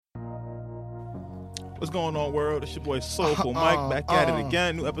What's going on, world? It's your boy Soulful Mike back at it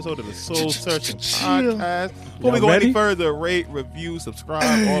again. New episode of the Soul Searching Podcast. Before we go any further, rate, review, subscribe,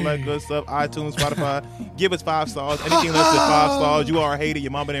 all that good stuff. iTunes, Spotify. Give us 5 stars. Anything less than 5 stars, you are a hater. Your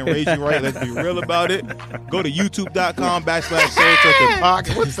mama didn't raise you right. Let's be real about it. Go to youtube.com/Soul Searching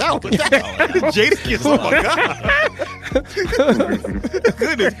Podcast. What's out? Jadakiss. Oh my God.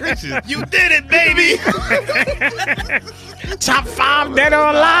 Goodness gracious. You did it, baby. Top 5 dead or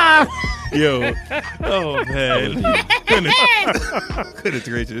alive. Yo, oh man, goodness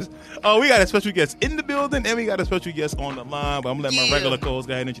gracious. Oh, we got a special guest in the building, and we got a special guest on the line. But I'm gonna let my regular co-hosts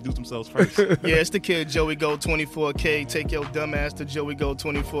go ahead and introduce themselves first. Yeah, it's the kid Joey Go 24K. Take your dumb ass to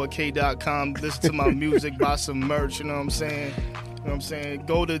joeygo24k.com. Listen to my music, buy some merch. You know what I'm saying?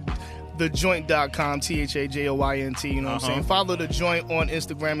 Go to thejoint.com, THAJOYNT, you know what I'm saying? Follow The Joint on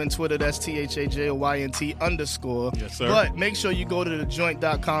Instagram and Twitter, that's THAJOYNT_. Yes, sir. But make sure you go to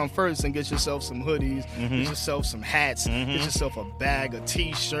thejoint.com first and get yourself some hoodies, get yourself some hats, get yourself a bag, a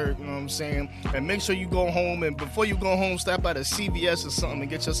t-shirt, you know what I'm saying? And make sure you go home, and before you go home, stop by the CVS or something and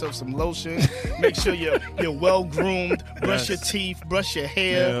get yourself some lotion. Make sure you're well-groomed, brush your teeth, brush your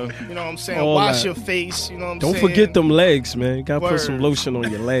hair, you know what I'm saying? All Wash that. your face, you know what I'm Don't saying? forget them legs, man. You gotta Word. put some lotion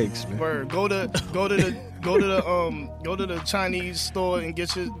on your legs, man. Word. Go to the Chinese store and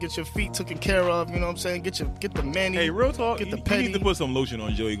get your feet taken care of. You know what I'm saying? Get the mani. Hey, real talk. Get the you petty. need to put some lotion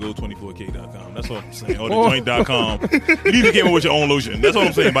on joeygo24k.com. That's all I'm saying. Or thejoint.com. You need to get with your own lotion. That's all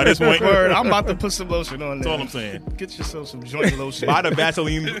I'm saying. By this point, Word. I'm about to put some lotion on there. That's all I'm saying. Get yourself some joint lotion. Buy the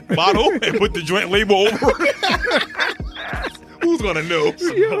Vaseline bottle and put the joint label over it. Who's gonna know?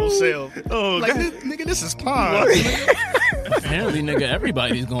 Wholesale. Oh, Like, God. nigga, this is Pond. Apparently, nigga,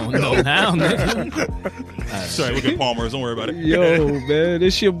 everybody's going to know now, nigga. Sorry, look at Palmer's. Don't worry about it. Yo, man,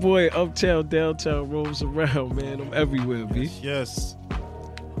 it's your boy Uptown, Downtown, roams around, man. I'm everywhere, B. Yes.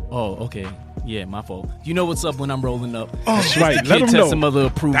 Oh, okay. Yeah, my fault. You know what's up when I'm rolling up. That's right. The Let kid them testing know. mother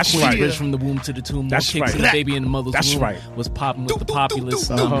approved. That's Queen right. Bridge from the womb to the tomb. That's More kicks right. than the baby in the mother's That's womb. right. Was popping with the populace.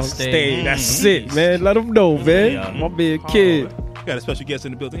 Stay. That's it, man. Let them know, man. Yeah. My big kid. We got a special guest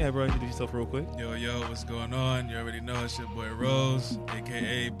in the building. Have introduce yourself real quick. Yo, what's going on? You already know it's your boy Rose,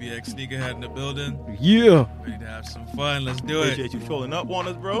 a.k.a. BX Sneakerhead in the building. Yeah. Ready to have some fun. Let's do it. Appreciate you trolling up on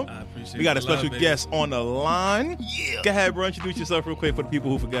us, bro. I appreciate We got a the love, special baby. guest on the line. Yeah. Go ahead, bro. Introduce yourself real quick for the people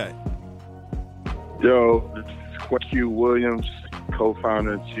who forgot. Yo, this is Q Williams,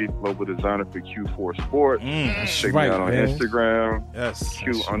 co-founder and chief global designer for Q4 Sports. Check right, me out on man. Instagram, Yes.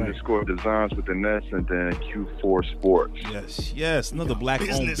 Q_designs with an S, and then Q4 Sports. Yes. Another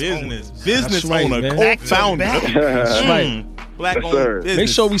black-owned Business business That's right, owner, man. co-founder. That's right. Black-owned Yes, sir. business. Make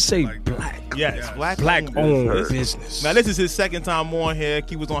sure we say Like black. Yes, black-owned Black-owned business. business. Now, this is his second time on here.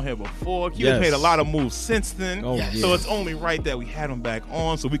 Q was on here before. Q has Yes. made a lot of moves since then. Oh, yeah. So it's only right that we had him back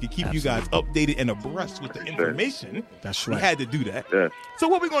on so we could keep you guys updated and abreast with the information. That's We right. had to do that. Yes. So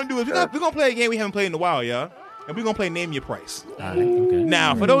what we're going to do is we're going to play a game we haven't played in a while, y'all. And we're going to play Name Your Price. All right, okay.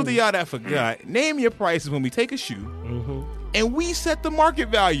 Now, for those of y'all that forgot, Name Your Price is when we take a shoe and we set the market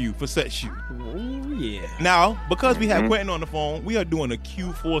value for said shoe. Oh, yeah. Now, because we have Quentin on the phone, we are doing a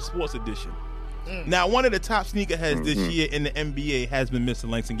Q4 Sports Edition. Now, one of the top sneakerheads this year in the NBA has been Mr.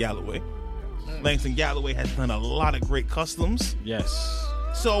 Langston Galloway. Langston Galloway has done a lot of great customs. Yes.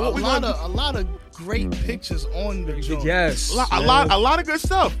 So A what we're going lot to of great pictures on the joint. Yes. a lot of good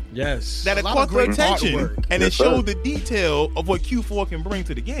stuff Yes. that have A lot caught of the great attention, artwork. and it Yes, sir. showed the detail of what Q4 can bring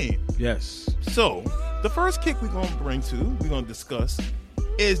to the game. Yes. So, the first kick we're going to discuss,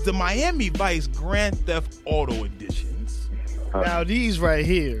 is the Miami Vice Grand Theft Auto Editions. Now these right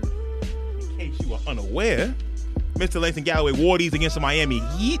here. In case you are unaware, Mr. Langston Galloway wore these against the Miami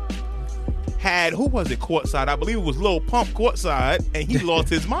Heat. Had, who was it courtside? I believe it was Lil Pump courtside, and he lost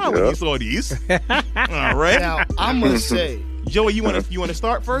his mind when he saw these. All right. Now I must say, Joey, you want to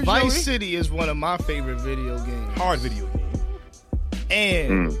start first, Vice Joey? City is one of my favorite video games. Hard video game.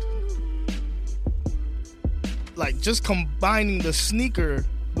 And like just combining the sneaker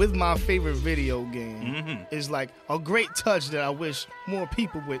with my favorite video game is like a great touch that I wish more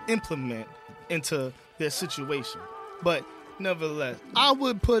people would implement into their situation. But nevertheless, I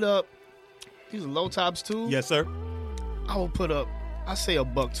would put up these are low tops too. Yes, sir. I would put up, I say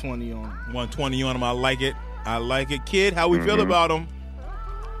 $120 on them. 120 on them. I like it. Kid, how we feel about them?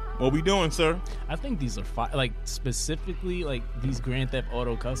 What we doing, sir? I think these are like specifically like these Grand Theft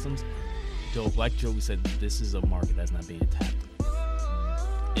Auto customs. Dope. Like Joey said, this is a market that's not being tapped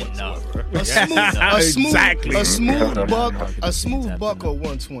enough. A smooth Exactly. a smooth buck or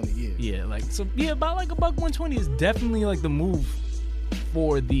 120, yeah. Yeah, like so. Yeah, about like $120 is definitely like the move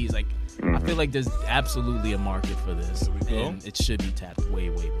for these. Like, I feel like there's absolutely a market for this, we go. and it should be tapped way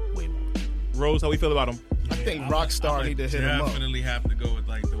more. Rose, how we feel about them? I think Rockstar need to hit him up. Definitely have to go with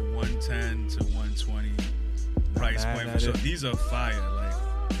like the 110 to 120 price bad point at for sure. it. These are fire.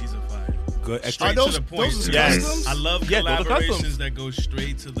 Like these are fire. Good. Straight those- to the point. those is Yes. customs? I love Yeah, those are customs. collaborations that go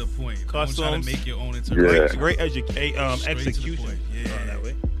straight to the point. Don't try to Customs. make your own into Yeah. Great Straight to the execution. point. Yeah. That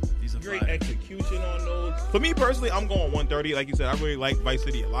way. These are Great fire. execution on those. For me personally, I'm going 130. Like you said, I really like Vice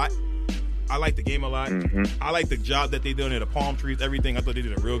City a lot. I like the game a lot. I like the job that they done at the palm trees, everything. I thought they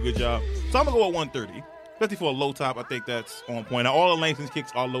did a real good job. So I'm gonna go with 130, especially for a low top. I think that's on point. Now, all of Langston's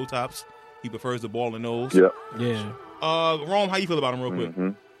kicks are low tops. He prefers the ball in those. Yeah. Yeah. Rome, how you feel about him, real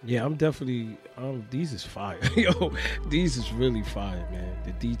quick? Yeah, I'm definitely. These is fire, yo. These is really fire, man.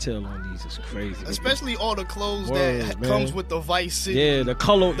 The detail on these is crazy. Especially all the clothes Word, that man. comes with the Vice City. Yeah, the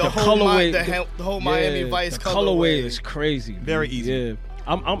color, The the whole colorway, the whole Miami Vice the colorway. is crazy. Very dude. easy. Yeah,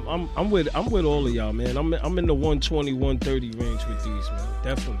 I'm with all of y'all, man. I'm in the 120, 130 range with these, man.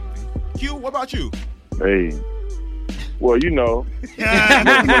 Definitely. Q, what about you? Hey. Well, you know, most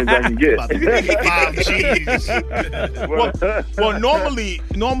games I can get. About 5 G's. Well,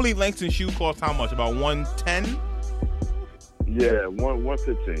 normally Langston's shoe costs how much? About 110, Yeah,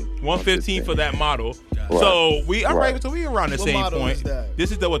 115. 115 for that model. Right. So we all right. Right. So we around the What same model point. is that?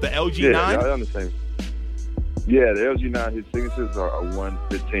 This is the LG Yeah, 9. I understand. Yeah, the LG9, his signatures are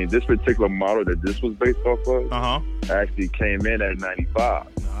 115. This particular model that this was based off of actually came in at 95.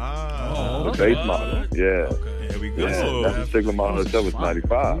 Ah, The base model. Yeah. there we go. Yeah, that particular model itself was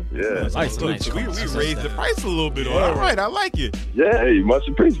 95. Yeah. Nice, So nice. we raised the price a little bit. All right, I like it. Yeah, hey, much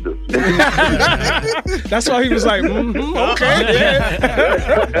appreciative. That's why he was like, okay,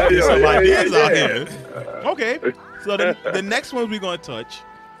 yeah. There's some Yeah, ideas out yeah. here. Okay, so the next ones we're gonna touch.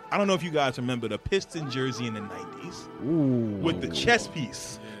 I don't know if you guys remember the Piston jersey in the 90s Ooh. with the chest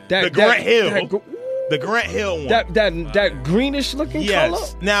piece, That, the Grant Hill. that, the Grant Hill one. that greenish looking yes.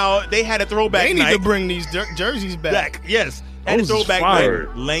 color. Now they had a throwback They need night. to bring these jerseys back. Yes, had a Those is throwback fire.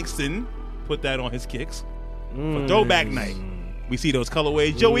 night. Langston put that on his kicks for throwback night. We see those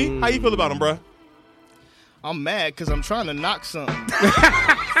colorways. Joey, how you feel about them, bro? I'm mad because I'm trying to knock something.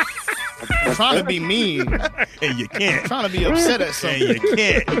 I'm trying to be mean. And you can't. I'm trying to be upset at And something.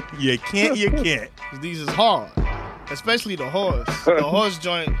 you can't. You can't. 'Cause these is hard. Especially the horse. The horse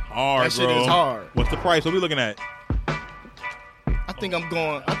joint. Hard, That shit bro. is hard. What's the price? What we looking at? I think I'm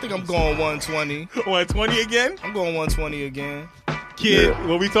going 120. 120 again? I'm going 120 again. Kid, Yeah.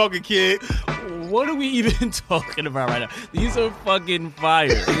 what we talking, kid? What are we even talking about right now? These are fucking fire.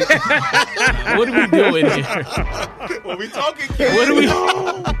 What are we doing here? What we talking, kid? What are we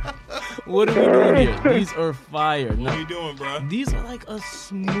doing here? These are fire. What No, you doing, bro? these are like a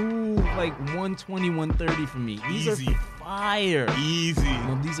smooth, like 120, 130 for me. These Easy. are fire. Easy.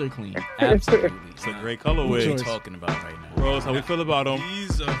 No, these are clean. Absolutely. It's a Nah. great What are we colorway. talking about right now? Rose, how we feel about them?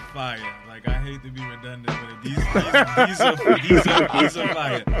 These are fire. Like I hate to be redundant, but these are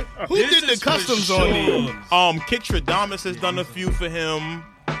fire. Who did the is for customs on these? Kick Stradamus has done a few for him.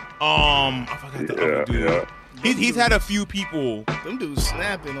 I forgot the other dude. Yeah. He's had a few people. Them dudes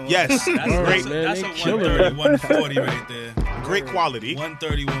snapping on. Yes, That's, great, man, that's they a killing 130, 140 right there. great quality.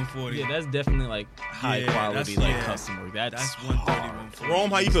 130, 140. Yeah, that's definitely like high Yeah, quality, that's- like yeah. custom work. That's That's 130, hard. 140.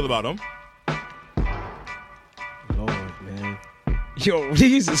 Rome, how you feel about them? Lord, man. Yo,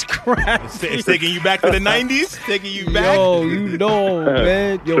 these is crazy. It's taking you back to the 90s? Taking you back? Yo, you know,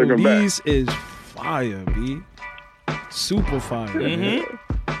 man. Yo, Take 'em back. these is fire, B. Super fire. Man.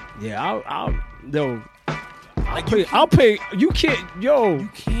 Yeah, I'll pay. You can't, yo. You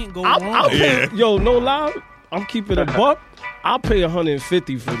can't go I'll wrong. pay. Yeah. Yo, no lie. I'm keeping a buck. I'll pay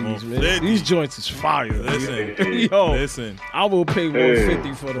 150 for these, man. 150. These joints is fire. Listen, Yo, listen. I will pay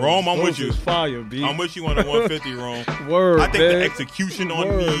 150 for them. Rome, I'm Those with you. is fire, B. I'm with you on the 150, Rome. Word, I think man. the execution on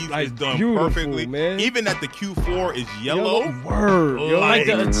Word, these like, is done beautiful, perfectly. man. Even that the Q4 is yellow. Word. Yo, Like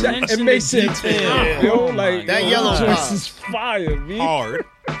the Like, attention it makes to sense. detail. Yo, Oh like my That yellow joints pop. is fire, B. Hard.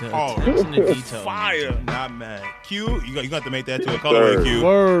 The Hard. attention to detail. Fire. Not mad. Q, you got to make that to a colorway, Sir. Q.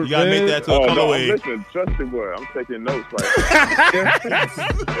 Word, You got to man. make that to a Oh, no, colorway. listen, trust me, boy. I'm taking notes. Like,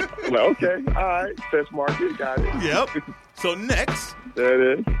 okay, all right. Test market, got it. Yep. So next,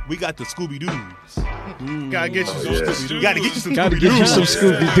 There it is. we got the Scooby-Doos. Gotta get you some Yeah. stupid. You got to get you some Gotta Scooby-Doos. get you some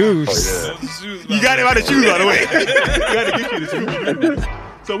Scooby Doos. Oh, Those shoes, You got it by the shoes, by the way. You got to get you the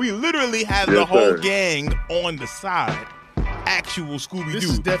Scooby-Doos. So we literally have the Yes, whole sir. gang on the side. Actual Scooby-Doo. This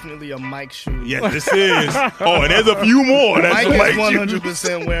is definitely a Mike shoe. Yes, this is. Oh, and there's a few more. That's Mike Mike is shoes.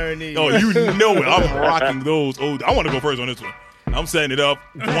 100% wearing these. Oh, you know it. I'm rocking those. Oh, I want to go first on this one. I'm setting it up.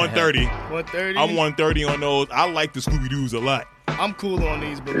 130. 130. I'm 130 on those. I like the Scooby-Doos a lot. I'm cool on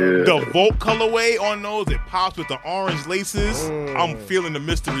these, but the Volt colorway on those, it pops with the orange laces. I'm feeling the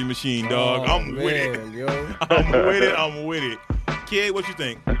mystery machine, dog. I'm with it. Yo. I'm with it. Kid, what you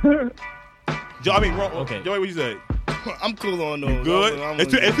think? Okay. Joey, what you say? I'm cool on those. Good.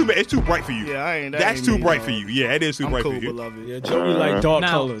 It's too bright for you. Yeah, That's too bright for you. Yeah, it is too bright cool, for you. Beloved. Yeah, Joey like dark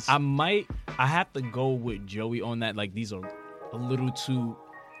Now, colors. I have to go with Joey on that. Like, these are a little too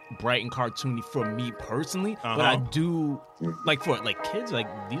bright and cartoony for me personally. But I do, like, for like kids, like,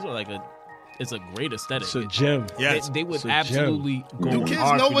 these are like it's a great aesthetic. It's a gem. Yes. They would It's a absolutely go Do kids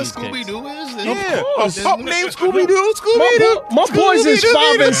hard know for what these kids. Scooby-Doo is? Yeah, course. a pup named Scooby-Doo. Scooby-Doo. My boys is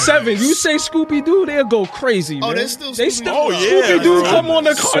Scooby-Doo. 5 and 7. You say Scooby-Doo, they'll go crazy, man. they're still They Scooby-Doo. still Oh, yeah, Scooby-Doo bro. come on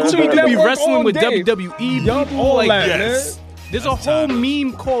the cartoon Scooby-Doo network be wrestling all with day. WWE Yup, people. all Like, that, yes. man. there's a whole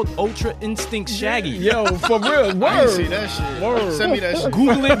meme called Ultra Instinct Shaggy. Yo, for real. Word. I didn't see that shit. Word. Send me that shit.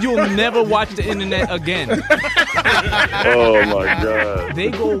 Google it, you'll never watch the internet again. Oh my god. They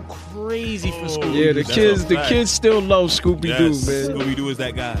go crazy for Scooby-Doo. Yeah, the That's a fact. kids still love Scooby-Doo, Yes, man. Scooby-Doo is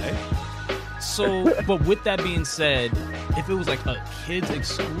that guy. So, but with that being said, if it was like a kids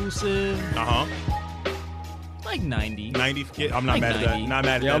exclusive, like 90. 90s kid. I'm not Like mad at that. 90. Not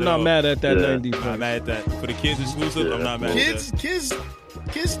mad at Yeah, that. I'm at not all. mad at that Yeah. 90 Not price. mad at that. For the kids exclusive, I'm not mad at that. Kids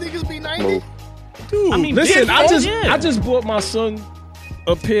niggas be 90. Dude, I mean, Listen, yeah, I just bought my son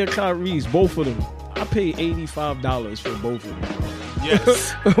a pair of Kyries, both of them. I paid $85 for both of them.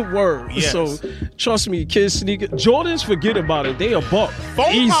 yes. Word. Yes. So trust me, kids sneaker. Jordans, forget about it. They a buck.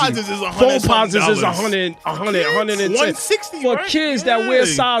 Phone Easy. posits is $100 Phone posits is something. 100, 110. 160 For right? kids that wear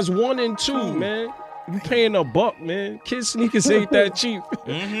Yeah. size 1 and 2, man. You paying a buck, man. Kids sneakers ain't that cheap.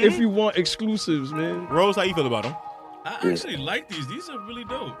 If you want exclusives, man. Rose, how you feel about them? I actually like these. These are really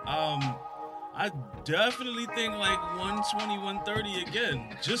dope. I definitely think like 120, 130 again.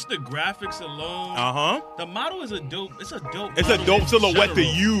 Just the graphics alone. The model is a dope. It's a dope. It's a model dope in silhouette to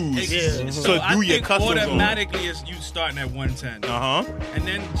general. use. Yeah. So So do I your think customs on it. automatically is you starting at 110. Uh-huh. And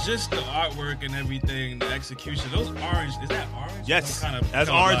then just the artwork and everything, the execution. Those orange, is that orange? Yes. I'm That's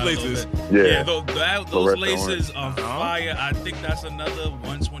colorblind orange a little laces. bit. Yeah. those Fluorescent laces orange. are fire. I think that's another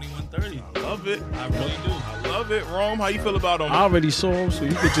 120, 130. Love it. I really do. I love it. Rome, how you feel about them? I already saw them, so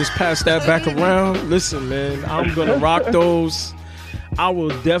you could just pass that back around. Listen, man, I'm gonna rock those. I will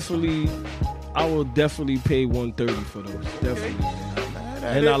definitely pay 130 for those. Definitely,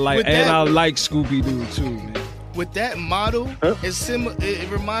 man. And I like Scooby-Doo too, man. With that model, it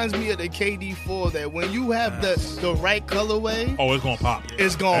reminds me of the KD4 that when you have the right colorway, Oh, it's gonna pop.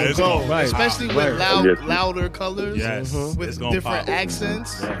 it's gonna It's go. gonna Right. Especially Right. with Yes. louder colors, Yes. It's with gonna different pop.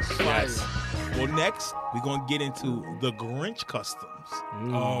 accents. Fire. Yes. Well, next, we're going to get into the Grinch customs.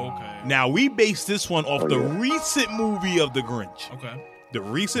 Oh, okay. Now, we based this one off the yeah. recent movie of the Grinch. Okay. The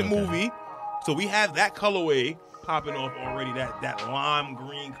recent movie. So we have that colorway popping off already, that lime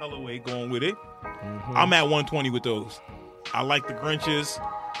green colorway going with it. I'm at 120 with those. I like the Grinches.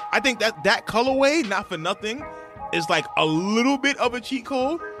 I think that colorway, not for nothing, is like a little bit of a cheat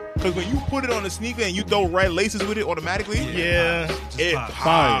code. Because when you put it on a sneaker and you throw red laces with it automatically, Yeah. it pops.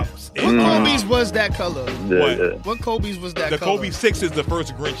 pops. It What pops. Kobe's was that color? What? What Kobe's was that The color? Kobe 6 is the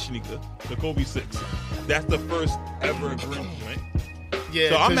first Grinch sneaker. The Kobe 6. That's the first ever Grinch joint. Yeah.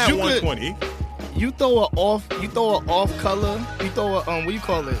 So I'm 'cause at you could- 120. You throw a off color. You throw a what do you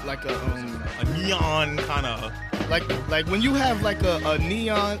call it? Like A neon kind of. like when you have like a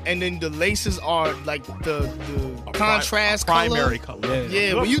neon and then the laces are like the contrast primary color. color.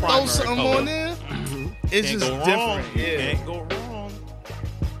 Yeah, Good when you throw primary something color. on there, it's Can't just go different. wrong. You Yeah. Can't go wrong.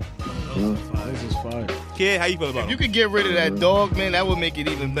 This is fire. Kid, how you feel about If you it? could get rid of that dog, man, that would make it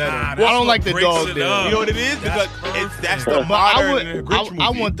even better. Nah, I that's don't what like the breaks dog it there. up. You know what it is? That's Because that's perfect. the But I modern would, Grinch movie. I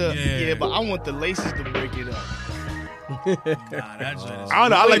want the Yeah. but I want the laces to break it up. Nah, that joint is. I don't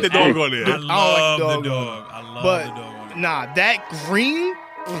know. I like the dog on I there. love the the dog dog. I love But the dog on it. nah, that green,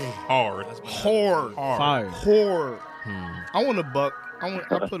 Hard. hard, Fire. hard. I want a buck.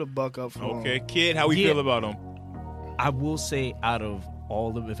 I put a buck up for him. Okay, Kid, how we Yeah. feel about him? I will say, out of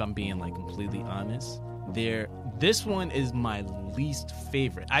all of, if I'm being like completely honest, this one is my least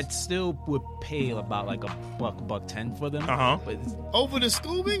favorite. I still would pay about like $1.10 for them. Uh-huh. But Over the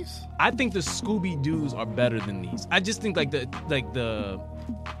Scoobies? I think the Scooby Doos are better than these. I just think like the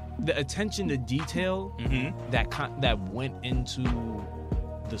attention to detail that went into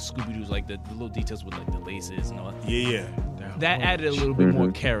the Scooby Doos, like the little details with like the laces and all that. Yeah. That added a little bit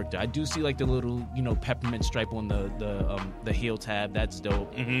more character. I do see like the little, peppermint stripe on the heel tab. That's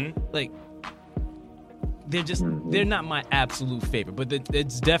dope. Like they're not my absolute favorite, but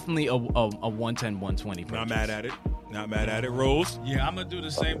it's definitely a 110, 120. Not mad at it. Not mad at it. Rose? Yeah, I'm gonna do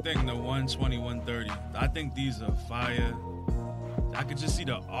the same thing. The 120, 130. I think these are fire. I could just see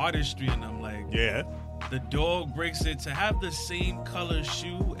the artistry in them. Like, Yeah. the dog breaks it to have the same color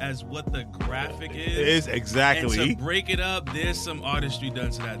shoe as what the graphic It is and exactly. to break it up, there's some artistry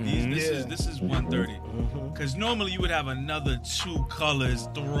done to that. This is 130. Because normally you would have another 2 colors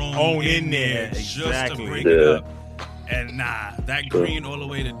thrown in there just exactly. to break it up. And nah, that green all the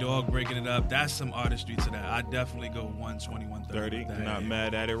way to dog breaking it up, that's some artistry to that. I definitely go 120, 130. 30. Not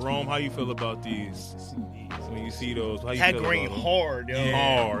mad at it. Rome, how you feel about these? When you see those, how you That feel green about them? hard, yo.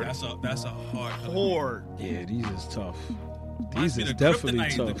 Yeah, Hard. That's a hard color. Hard. Yeah, these is tough. Must These be is the definitely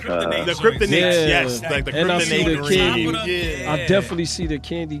kryptonite, tough. The kryptonite, The joints. kryptonite, Yeah. yes. Like the And I see the kryptonite candy. green. Yeah. I definitely see the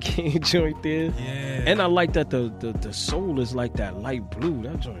candy cane joint there. Yeah. And I like that the soul is like that light blue.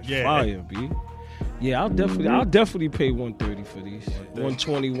 That joint's Yeah. fire, B. Yeah, I'll definitely pay 130 for these.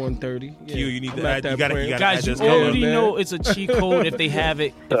 120, 130. Yeah, Q, you need I'm to at add- that you gotta- brand. you gotta Guys, you this already man. know it's a cheat code if they have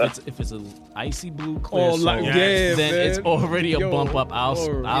it. If it's a icy blue clear Oh, soul, like- Yes. yeah, then man. it's already a Yo, bump up. I'll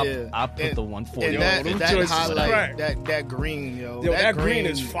Yeah. put And- the 140. And them that joints is highlight, crack. that green, yo. Yo, that green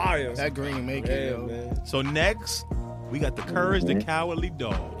is fire. That green make Yeah, it, yo. man. So next, we got the Courage the Cowardly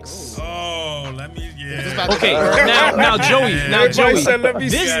Dogs. Oh, let me, It's about Okay, to- now Joey, Everybody said, "Let me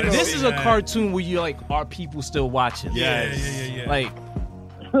see this that." this is a cartoon where you're like, are people still watching? Yeah. Like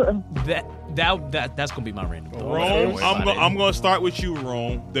that's gonna be my random thought. Rome, Don't worry about I'm it. gonna start with you,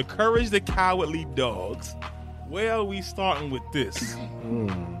 Rome. The Courage the Cowardly Dogs. Where are we starting with this?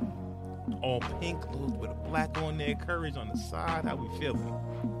 All pink, a little bit of black on there, Courage on the side. How we feeling?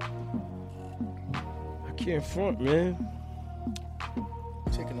 I can't front, man.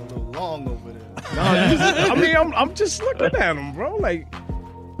 taking a little long over there. I mean, I'm just looking at them, bro. Like,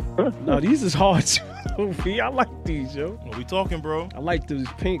 no, these is hard too. I like these, yo. What we talking, bro? I like these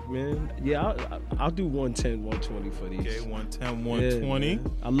pink, man. Yeah, I'll do 110, 120 for these. Okay, 110, Yeah, 120.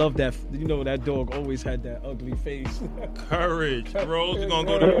 man. I love that. You know, that dog always had that ugly face. Courage. Rose, we're gonna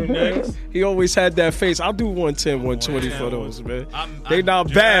go to you next. He always had that face. I'll do 110, 120 for those, man. They I'm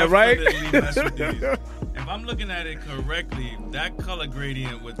not bad, right? definitely mess with these. If I'm looking at it correctly, that color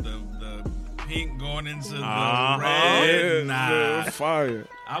gradient with the pink going into the red, nah. Fire.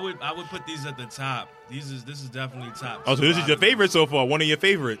 I would put these at the top. This is definitely top. Oh, so this is your favorite so far? One of your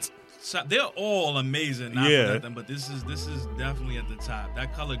favorites? So they're all amazing, not Yeah. for nothing, but this is definitely at the top.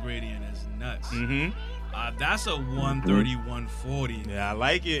 That color gradient is nuts. Mm-hmm. That's a 130, 140. Yeah, I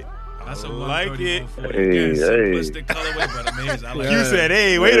like it. That's a I like 130, it. 140. Hey, Again, hey. simplistic colorway, but amazing. I like You it. said,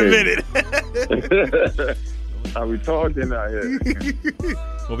 hey, wait a minute. Are we talking out here?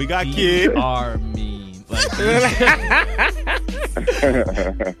 Well, we got These Kid. are mean.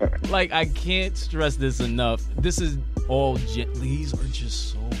 Like I can't stress this enough. This is all. These are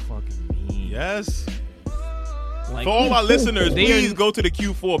just so fucking mean. Yes. Like, For all our listeners, they please are- go to the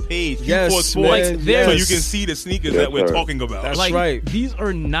Q4 page, Yes, Q4 Sports, man, so yes. you can see the sneakers Yes, that we're sir. talking about. That's like, right. These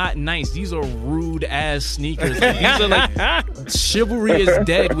are not nice. These are rude ass sneakers. These are like chivalry is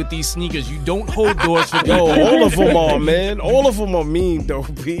dead with these sneakers. You don't hold doors for people. Yo, all of them are, man. All of them are mean, though,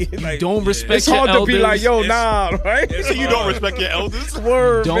 B. Like, Don't respect it's your hard to elders. be like, yo, It's- nah, right? So you don't respect your elders?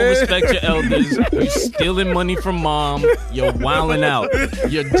 Word, Don't man. respect your elders. You're stealing money from mom. You're wilding out.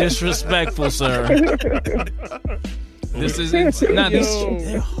 You're disrespectful, sir. This is nah, these. Yo.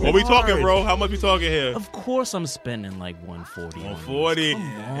 they're What we talking, hard. bro? How much we talking here? Of course, I'm spending like 140. on 140. Come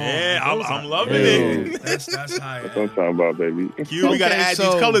on. Yeah, I'm loving Yo. it. That's high. That's what I'm talking about, baby. Q, we gotta Okay, add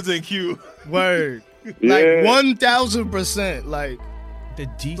so- these colors in Q. Word. Yeah. Like 1,000%. Like The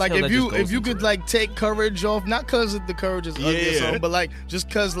detail like that if just you goes could into like take Courage off, not because the Courage is ugly or Yeah. something, but like just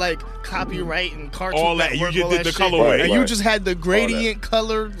because like copyright and cartoon All that, you Network, just all did that the shit, colorway. and Right. you just had the gradient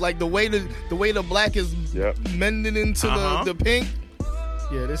color, like the way the black is Yep. mending into Uh-huh. the pink.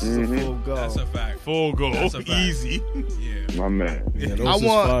 Yeah, this is a full go. That's a fact. Full go. That's a fact. Easy. Yeah. My man. Yeah, those I is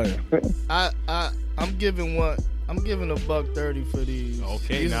want- fire. I'm giving $130 for these.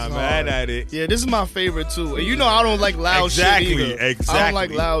 Okay, These not is mad hard. at it. Yeah, this is my favorite too. And you know I don't like loud Exactly, shit either. I exactly. don't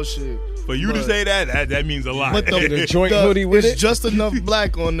like loud shit. For you to But- say that means a lot. But The joint hoodie with it's it. just enough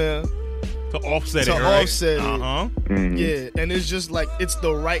black on there. to offset to it, right? offset it. Uh-huh. Mhm. Yeah, and it's just like it's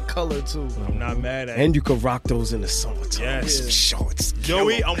the right color too. I'm not mad at it. And you can rock those in the summertime. Yes. Some shorts.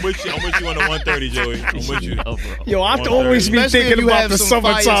 Joey, I'm with you. I'm with you on the 130, Joey. I'm with you. Oh, bro. Yo, I 130. always be Especially if thinking you about have the some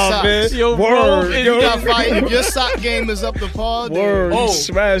fire summertime, man. socks. Yo, bro, Word. if You Yo, got fire. If your sock game is up to par, then word. Oh. You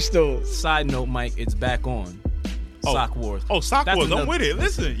smash those. Side note, Mike, it's back on. Sock Wars. Oh, Sock Wars. I'm with it.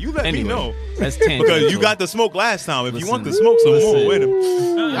 Listen, you let me know. That's tangent. Because you got the smoke last time. If you want to smoke some more, with him.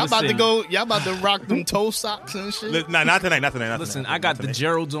 Y'all about to rock them toe socks and shit? Nah, not tonight. Listen, I got the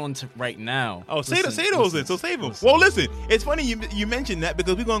Geralds on right now. Oh, say those then. So save them. Well, listen, it's funny you mentioned that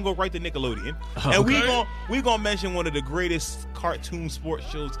because we're gonna go right to Nickelodeon, and we gonna mention one of the greatest cartoon sports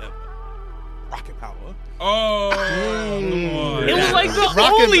shows ever, Rocket Power. Oh, it was like the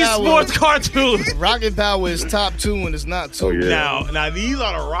only sports cartoon. Rocket Power is top 2 and it's not 2. Oh, yeah. Now these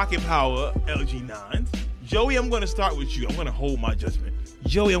are the Rocket Power LG9s. Joey, I'm gonna start with you. I'm gonna hold my judgment.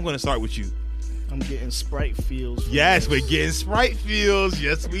 Joey, I'm gonna start with you. I'm getting Sprite feels. Yes, we're getting Sprite feels.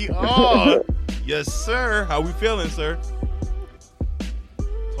 Yes, we are. Yes, sir. How we feeling, sir?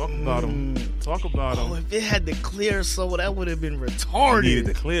 Talk about them. Talk about them. Oh, if it had the clear soul, that would have been retarded. You needed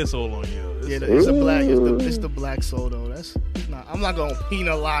the clear soul on you. Yeah, it's the black. It's the black soul though. It's not. I'm not gonna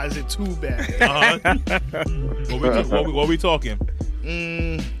penalize it too bad. What we talking?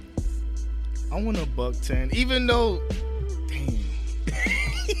 I want $110, even though, damn.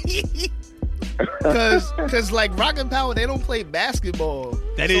 Cause like Rocket Power, they don't play basketball.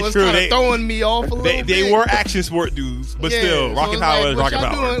 That so is it's true. They throwing me off a little bit. They were action sport dudes, but still, Rocket Power is Rocket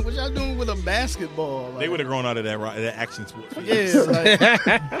Power. What y'all doing with a basketball? They would have grown out of that action sport. Yeah,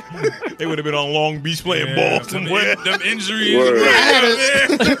 like, they would have been on Long Beach playing ball somewhere. Them injuries.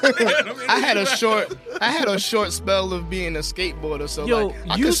 I had a short spell of being a skateboarder, so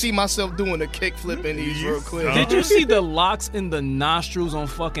I could see myself doing a kickflip in these real quick. Did you see the locks in the nostrils on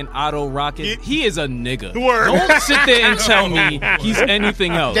fucking Otto Rocket? He is a nigga. Word. Don't sit there and tell me he's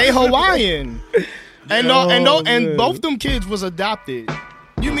anything else. They Hawaiian, and both them kids was adopted.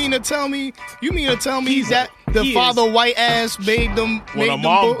 You mean to tell me that the father white ass made them?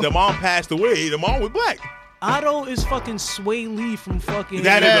 The mom passed away. The mom was black. Otto is fucking Sway Lee from fucking.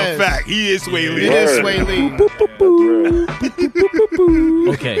 That is a fact. He is Sway Lee. It is Sway Lee.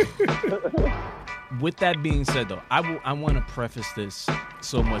 Okay. With that being said, though, I want to preface this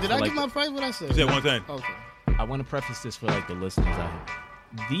so much. Did I get my price? What I said? You said 110. Okay. I want to preface this for like the listeners out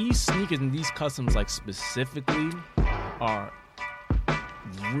here. These sneakers and these customs, like specifically, are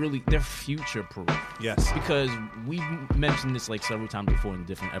really, they're future proof. Yes. Because we've mentioned this like several times before in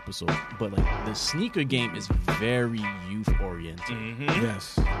different episodes, but like the sneaker game is very youth oriented. Mm-hmm.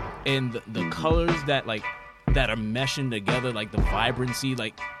 Yes. And the colors that are meshing together, like the vibrancy,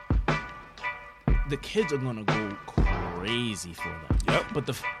 like the kids are gonna go crazy for them. Yep.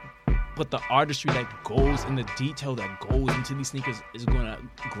 But the artistry that goes in the detail that goes into these sneakers is gonna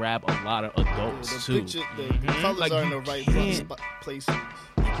grab a lot of adults too. The colors Like, are in you the right can't- places.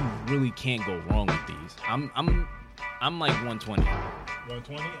 Like, you really can't go wrong with these. I'm like 120.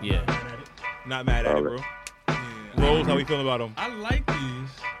 120. Yeah. Not mad at it, bro. Rose, how we feeling about them? I like these.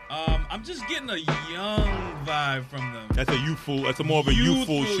 I'm just getting a young vibe from them. That's a more of a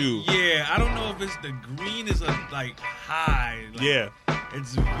youthful shoe. Yeah, I don't know if it's the green is like high. Like, Yeah.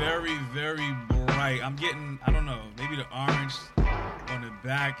 It's very, very bright. I'm getting, I don't know, maybe the orange on the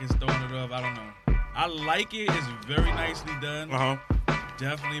back is throwing it off. I don't know. I like it. It's very nicely done.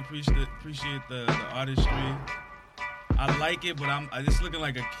 Definitely appreciate the artistry. I like it, but it's looking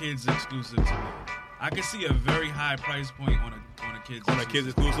like a kid's exclusive to me. I could see a very high price point on a kid's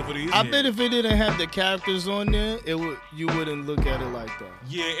exclusive for these. I bet if it didn't have the characters on there, you wouldn't look at it like that.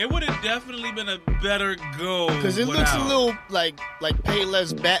 Yeah, it would have definitely been a better go. Because it looks a little like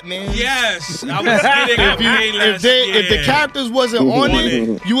Payless Batman. Yes, I was getting a Payless. If the characters wasn't on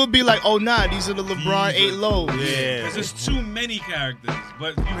it, you would be like, oh nah, these are the LeBron 8 lows. Yeah, because there's too many characters,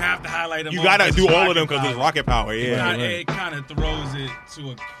 but you have to highlight them. You gotta do all of them because it's Rocket Power. Yeah, it kind of throws it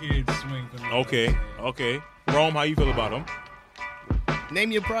to a kid's swing for me. Okay. Rome, how you feel about them?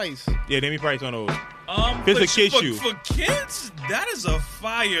 Name your price. Yeah, name your price on those. If it's a kid shoe. For kids, that is a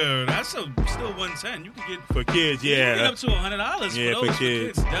fire. That's still 110. You can get for kids. Yeah, you can get up to $100. Yeah, for those for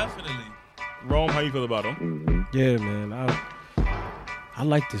kids, definitely. Rome, how you feel about them? Yeah, man. I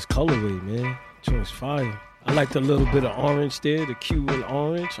like this colorway, man. Joint's fire. I like the little bit of orange there, the Cuban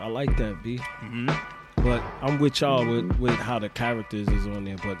orange. I like that, B. Mm-hmm. But I'm with y'all with how the characters is on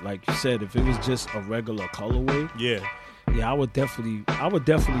there. But like you said, if it was just a regular colorway, yeah, I would definitely pay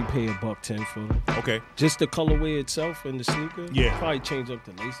 $110 for them. Okay, just the colorway itself and the sneaker. Yeah, probably change up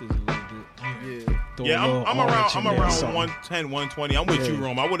the laces a little bit. Yeah, I'm around 110, 120. I'm with you,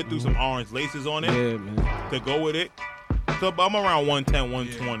 Rome. I would have threw some orange laces on it. Yeah, man, to go with it. So I'm around 110,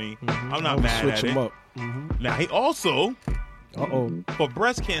 120. I'm not mad at it. Up. Now he also. For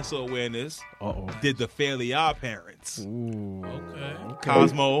breast cancer awareness, did the Fairly Odd Parents. Ooh. Okay.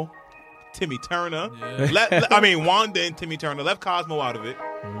 Cosmo, Timmy Turner. Wanda and Timmy Turner left Cosmo out of it.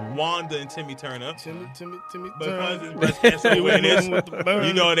 Wanda and Timmy Turner. Timmy Because Turner. it's breast cancer awareness.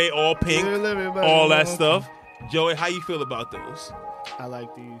 You know, they all pink, all that stuff. Joey, how you feel about those? I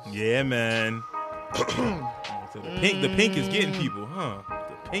like these. Yeah, man. So the pink is getting people, huh?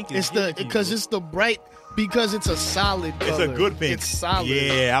 The pink is because it's the bright. Because it's a solid color. It's a good pink. It's solid.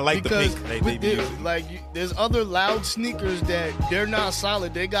 Yeah, I like the pink. There's other loud sneakers that they're not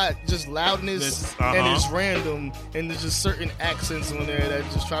solid. They got just loudness and it's random, and there's just certain accents on there that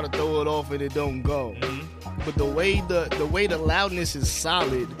just try to throw it off and it don't go. But the way the loudness is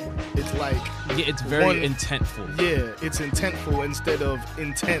solid, it's like it's very intentful. Yeah, it's intentful instead of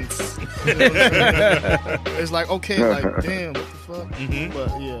intense. You know what I'm saying? It's like okay, like damn, what the fuck?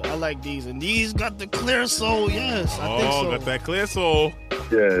 But yeah, I like these, and these got the clear soul. Yes, I think so. Got that clear soul.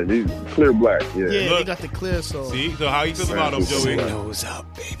 Yeah, he's clear black. Yeah, they got the clear soul. See, so how you feel about them, Joey? Nose up,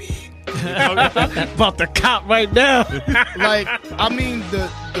 baby. About the cop right now. Like, I mean,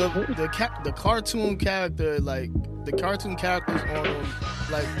 the cartoon character, like the cartoon characters on them,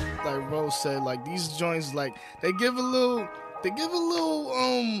 like Rose said, like these joints, like they give a little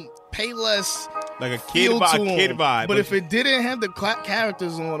pay less, like a kid vibe. But if it didn't have the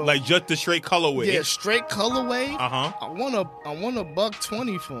characters on them, like just the straight colorway, yeah, straight colorway. I want a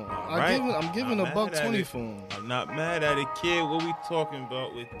 $120 for them. I'm giving a $120 for them. I'm not mad at it, kid. What we talking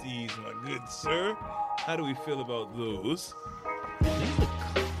about with these, my good sir? How do we feel about those?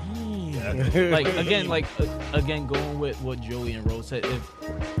 Like again, going with what Joey and Rose said,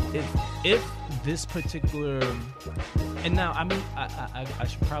 if this particular, and now I mean I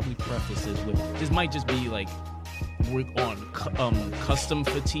should probably preface this with this might just be like work on custom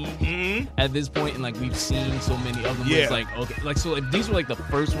fatigue at this point, and like we've seen so many of them. Yeah. It's like okay, like so if these were like the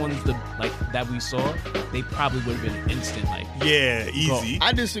first ones that we saw, they probably would have been instant. Like easy.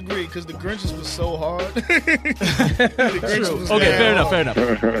 I disagree because the Grinches was so hard. Fair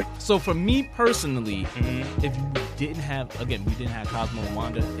enough. So for me personally, if you didn't have we didn't have Cosmo and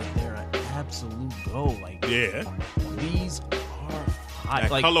Wanda, they're an absolute go. Like these are. That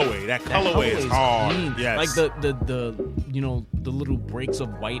colorway is hard. Clean. Yes. Like the little breaks of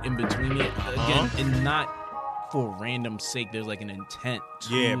white in between it again, and not for random sake. There's like an intent.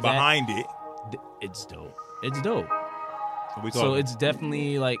 Behind it. It's dope. So it's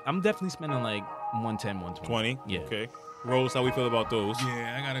definitely like I'm definitely spending like 110, 120. Yeah. Okay. Rose, how we feel about those?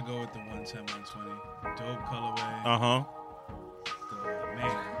 Yeah, I gotta go with the 110, 120. Dope colorway.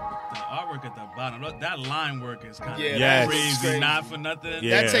 The artwork at the bottom, that line work is kind of crazy. Not for nothing.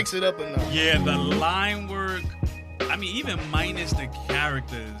 That takes it up a notch. Yeah, the line work. I mean, even minus the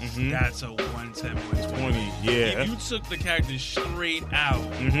characters, that's a 110, 120. Yeah. If you took the characters straight out,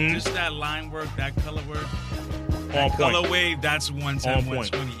 just that line work, that color work, that colorway, that's 110,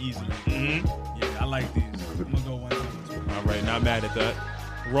 120 easily. Yeah, I like these. I'm gonna go 110, 120. All right, not mad at that.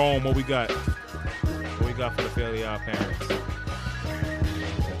 Rome, what we got? What we got for the Fairly Odd Parents?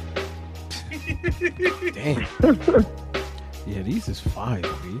 Damn. Yeah, these is fire, B.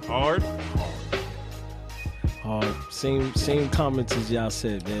 Hard. Same comments as y'all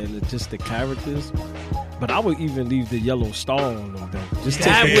said, man. It's just the characters. But I would even leave the yellow star on them, though. Just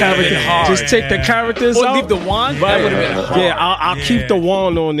take the characters. Just take the characters out. Leave the wand. Right. That would have been hard. Yeah, I'll keep the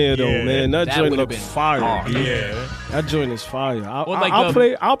wand on there, though, man. That joint look fire. Yeah, that joint is fire.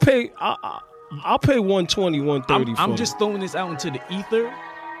 I'll pay 120, 130. I'm just throwing this out into the ether.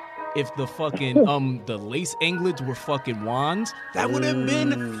 If the fucking the lace anklets were fucking wands, that would have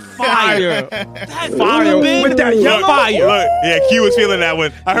been fire. That fire with that yellow fire. Look, yeah, Q was feeling that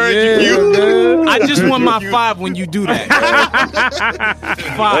one. I heard you, Q. Man. I just want my 5 when you do that.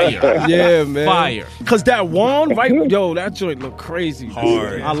 Fire. Yeah, man. Fire. Cause that wand, right? Yo, that joint look crazy.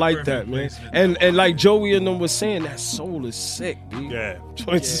 Hard. I like that, man. And like Joey and them was saying, that soul is sick, dude. Yeah.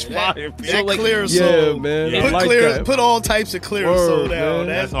 Joint is fire. That clear soul. Yeah, man. Yeah. I like that. Put all types of clear soul down.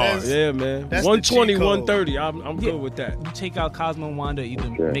 That's hard. Yeah, man. 120, 130. I'm good with that. You take out Cosmo and Wanda, either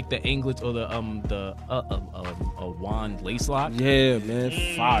make the anklets or the wand lace lock. Yeah, man.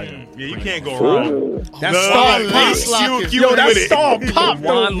 Fire. Yeah, you can't go wrong. That star lace lock. Yo, that star pop.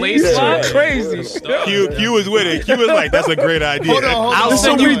 Wand lace lock. Crazy. Q was with it. Q was like, that's a great idea. Hold on. I'll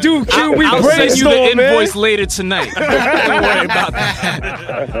send you the invoice later tonight. Don't worry about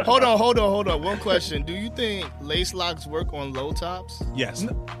that. Hold on. One question. Do you think lace locks work on low tops? Yes.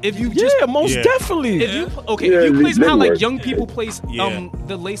 If you just most definitely. If you place how like young people place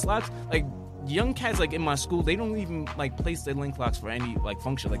the lace locks, like young cats like in my school, they don't even like place their link locks for any like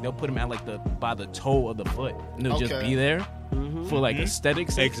function. Like they'll put them at like by the toe of the foot, and they'll just be there for like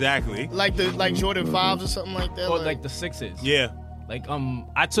aesthetics. Exactly. Like Jordan 5s or something like that, or like the 6s. Yeah. Like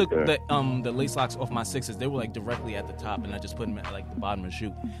I took the lace locks off my 6s. They were like directly at the top, and I just put them at like the bottom of the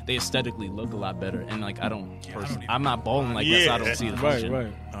shoe. They aesthetically look a lot better, and like I'm not balling like that, so I don't see the function.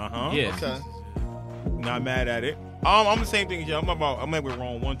 Right. Yeah. Okay. Not mad at it. I'm the same thing as you. I'm at with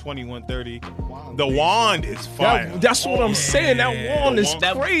Ron 120, 130. The wand is fire. That's what I'm saying. That wand is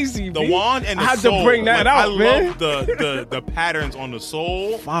crazy. The wand and the I had sole, to bring that out, I man. love the patterns on the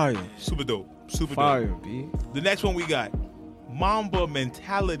sole. Fire. Super dope. Super Fire, dope. B. The next one we got Mamba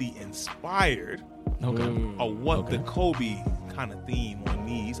mentality inspired. Okay. What the Kobe kind of theme on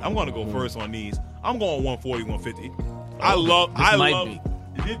these. I'm gonna go first on these. I'm going 140, 150. I love.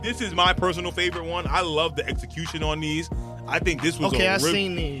 This is my personal favorite one. I love the execution on these. I think this was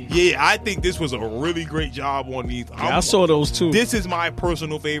seen these. Yeah, I think this was a really great job on these. I saw those too. This is my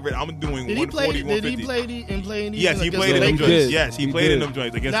personal favorite. I'm doing 140, 150. Did he play in these? Yes, he played in them joints. Yes, he played in them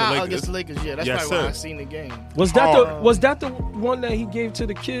joints against the Lakers. Against the Lakers, yeah. That's probably why I seen the game. Was that the one that he gave to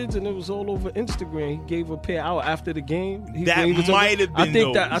the kids and it was all over Instagram? He gave a pair out after the game. That might have been I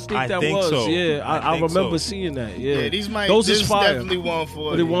think that was. so. Yeah, I remember seeing that. Yeah, those is fire. Definitely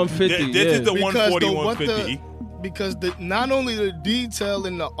 140. The 150. This is the 140, 150. Because not only the detail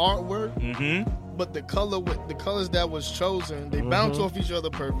in the artwork, but the colors that was chosen, they bounce off each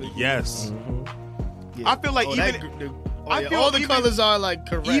other perfectly. Yes. Yeah. I feel like all the colors are like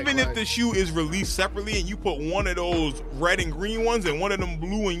correct. Even if the shoe is released separately and you put one of those red and green ones and one of them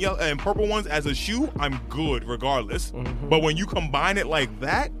blue and yellow and purple ones as a shoe, I'm good regardless. But when you combine it like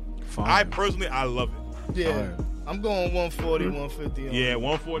that, I love it. Yeah. Fire. I'm going 140, 150. Yeah,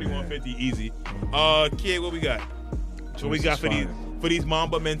 140, 150, easy. Kid, what we got? So we got for these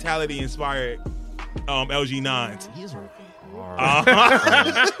Mamba mentality inspired LG9s. These are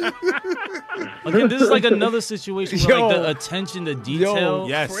Again, this is like another situation where like the attention to detail.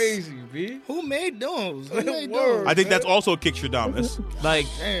 Yes. Crazy, B. Who made those? I think that's also Kick Stradamus. Like,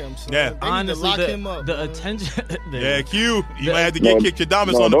 damn, son. Yeah. Honestly, lock him up, the bro. attention. Yeah, Q. You might have to get Kick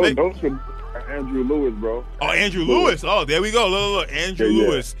Stradamus on the page. Those were Andrew Lewis, bro. Oh, Andrew Lewis. Oh, there we go. Look. Andrew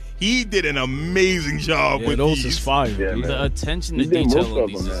Lewis. He did an amazing job with those these. Is fire. Yeah, the attention to detail on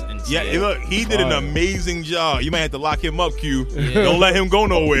these is insane. Yeah, look, he did an amazing job. You might have to lock him up, Q. Yeah. Don't let him go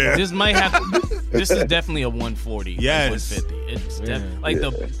nowhere. This is definitely a 140. Yes. 150.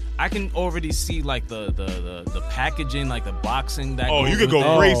 It's I can already see like the packaging, like the boxing. You could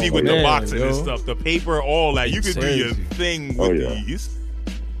go crazy with the boxing and stuff, the paper, all that. You could do your thing with these.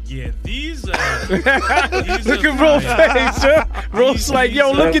 Yeah, these look at Bro's face. Bro's like,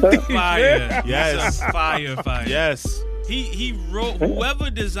 yo, look at these. Fire. Yes. Fire. Yes. He wrote, whoever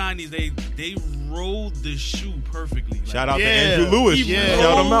designed these, they rolled the shoe perfectly. Like, shout out to Andrew Lewis.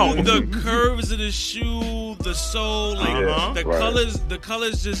 Shout him out. The curves of the shoe, the sole, the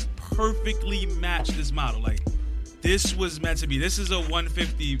colors just perfectly match this model. Like, this was meant to be. This is a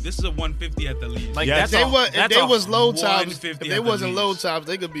 150. This is a 150 at the least. Like if they was low tops, if they wasn't low least. tops,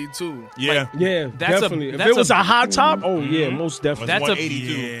 they could be 2. Yeah, definitely. If it was a high top, most definitely. That's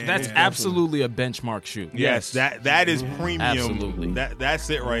 182. That's absolutely a benchmark shoe. Yes, that is premium. Absolutely. That's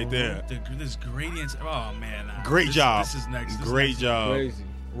it right there. This gradients. Oh man, great job. This is next. Great job. Crazy.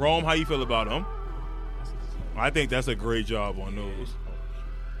 Rome, how you feel about them? I think that's a great job on those.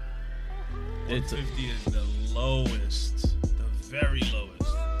 150 is the lowest, the very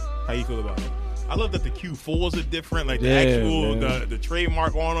lowest. How you feel about them? I love that the Q4s are different, like the actual, the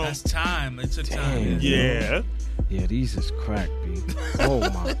trademark on them. That's time. It took time. Yeah. Yeah, these is crack, B. Oh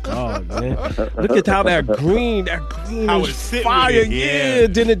my God, man! Look at how that green how is fire. Yeah,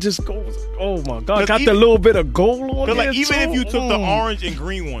 then it just goes. Oh my God, got the little bit of gold on there. Like even if you took the orange and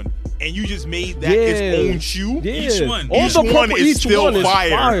green one and you just made that its own shoe, each one is still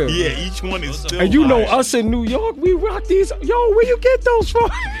fire. Yeah, each one is still. And you know fire. us in New York, we rock these. Yo, where you get those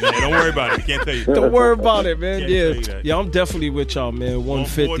from? Yeah, don't worry about it. I can't tell you. Don't worry about it, man. Yeah, I'm definitely with y'all, man.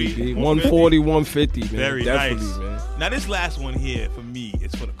 150, B. 140, 150, man. Very definitely, nice. Man. Now this last one here for me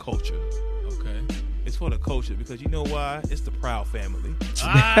is for the culture. Okay. It's for the culture because you know why? It's the Proud family.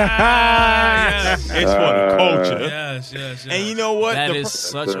 Yes. It's for the culture. Yes. And you know what? That is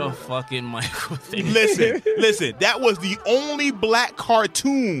such a fucking Michael thing. Listen. That was the only black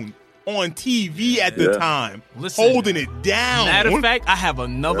cartoon on TV at the time, holding it down. Matter of fact, I have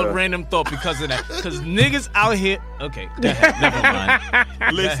another random thought because of that. Because niggas out here. Okay, go ahead. Never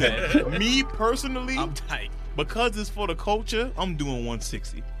mind. Listen, me personally, I'm tight. Because it's for the culture, I'm doing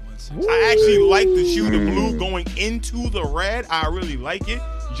 160. I actually like the shoe, the blue going into the red. I really like it.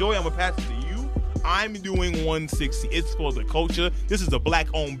 Joey, I'm going to pass it to you. I'm doing 160. It's for the culture. This is a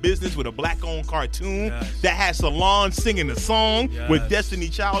black-owned business with a black-owned cartoon that has Solange singing the song with Destiny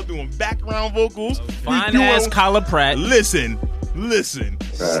Child doing background vocals. Fine-ass Kyla Pratt. Listen, Listen.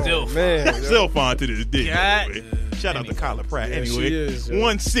 Still fine to this day. Shout out to Kyla Pratt. Anyway, she is,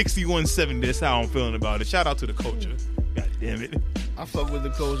 160, 170. That's how I'm feeling about it. Shout out to the culture. God damn it. I fuck with the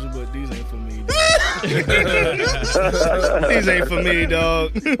culture, but these ain't for me. These ain't for me,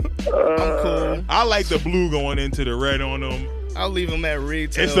 dog. I'm cool. I like the blue going into the red on them. I'll leave them at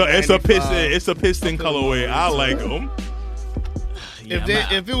retail. It's a piston colorway. I like them.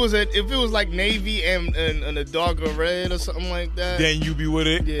 If it was like navy and a darker red or something like that, then you be with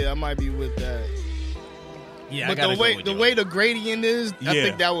it. Yeah, I might be with that. Yeah, but the way the gradient is, I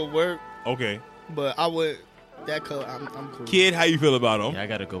think that would work. Okay. But I would that color. I'm cool. Kid, how you feel about them? Yeah, I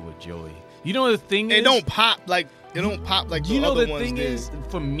gotta go with Joey. You know the thing is, it don't pop like the other ones thing did. is,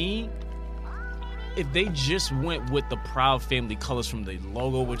 for me, if they just went with the Proud Family colors from the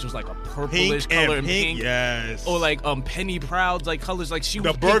logo, which was like a purplish color and pink, yes, or like Penny Proud's like colors, like she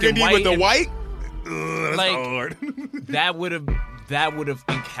was the burgundy with the white, that's like hard. that would have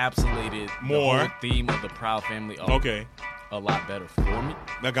encapsulated more the whole theme of the Proud Family. Okay, a lot better for me.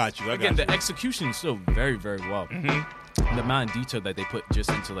 I got you. Again, the execution is still very, very well. Mm-hmm. The amount of detail that they put just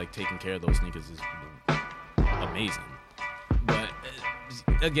into like taking care of those sneakers is amazing. But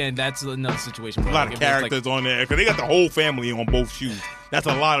again, that's another situation. Where, a lot of characters on there because they got the whole family on both shoes. That's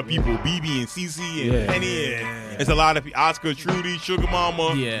a lot of people. BB and CC and Penny. It's a lot of Oscar, Trudy, Sugar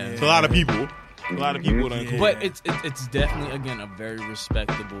Mama. Yeah, it's a lot of people. A lot of people. But it's definitely again a very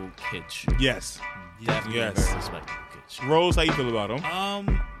respectable kid shoe. Yes, definitely a very respectable kid shoe. Rose, how you feel about them?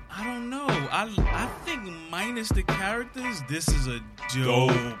 I don't know. I think minus the characters, this is a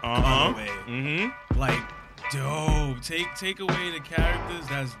dope colorway. Mm-hmm. Like dope. Take away the characters,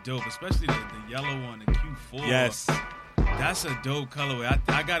 that's dope. Especially the yellow one, the Q4. Yes. That's a dope colorway.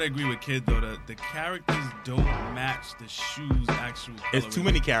 I gotta agree with Kid though. The characters don't match the shoe's actual colorway. It's too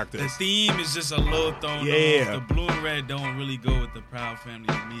many characters. The theme is just a little thrown off. The blue and red don't really go with the Proud Family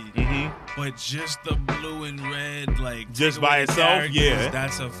to me. Mm-hmm. But just the blue and red, like just by itself,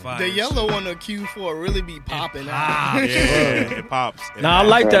 that's a fire. The yellow on the Q4 really be popping out. Yeah, it pops. Now I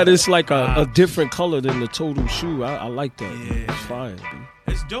like that it's like a different color than the total shoe. I like that. Yeah, it's fire. Dude.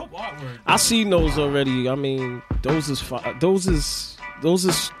 It's dope artwork. I seen those already. I mean, those is fire. Those is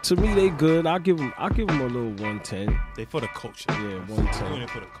to me they good. I give them a little 110. They for the culture. Yeah, 110.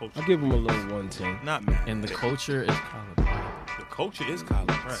 For the culture. I give them a little 110. Not mad. And the culture is Kyla Pratt. The culture is Kyla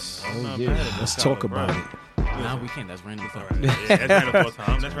Pratt. Oh yeah, let's talk about it. Nah, we can't. That's random thought. That's random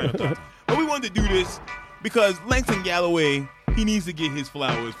thought. That's random thought. But we wanted to do this because Langston Galloway, he needs to get his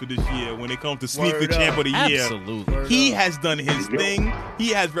flowers for this year when it comes to Sneaker Champ of the Year. Absolutely. He has done his thing. He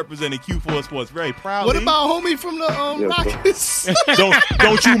has represented Q4 Sports very proudly. What about homie from the Rockets?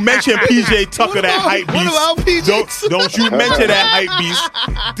 don't you mention PJ Tucker, that hype beast. What about PJ? Don't you mention that hype beast.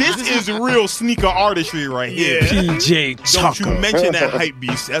 This is real sneaker artistry right here. PJ Tucker. Don't you mention that hype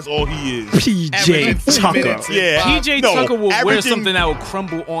beast. That's all he is. PJ Tucker. Yeah. PJ Tucker will wear something that will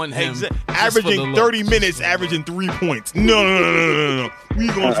crumble on him. Averaging 30 minutes, averaging 3 points. No. We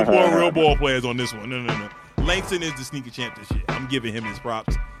gonna support real ball players on this one. No. Langston is the sneaker champ this year. I'm giving him his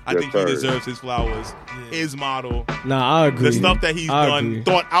props. I think he deserves his flowers. His model. Nah, I agree. The stuff that he's done,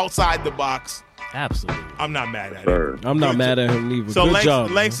 thought outside the box. Absolutely. I'm not mad at him. I'm not mad at him neither. So good job,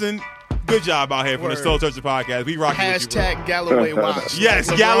 Langston, good job out here from the Soul Searcher podcast. We rock with you, bro. Hashtag Galloway Watch.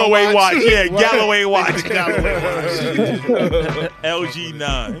 Yes, Galloway Watch. Yeah, Galloway Watch. Galloway Watch.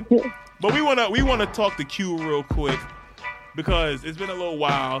 LG9. But we wanna talk to Q real quick because it's been a little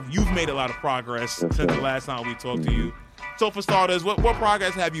while. You've made a lot of progress since the last time we talked to you. So for starters, what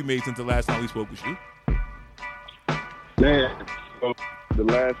progress have you made since the last time we spoke with you? Man, so the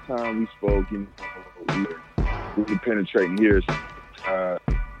last time we spoke, we were penetrating here,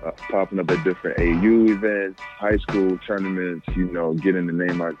 popping up at different AU events, high school tournaments, getting the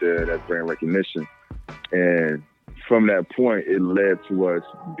name out there, that brand recognition. And from that point, it led to us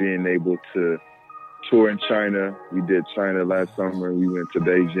being able to tour in China. We did China last summer. We went to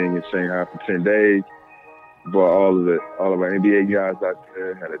Beijing and Shanghai for 10 days. Brought all of our NBA guys out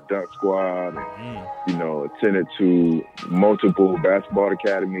there, had a dunk squad, and, attended to multiple basketball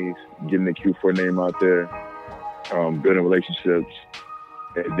academies, getting the Q4 name out there, building relationships.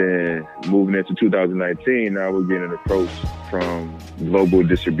 And then moving into 2019, now we're getting an approach from global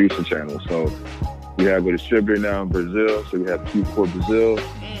distribution channels. So we have a distributor now in Brazil. So we have Q4 Brazil.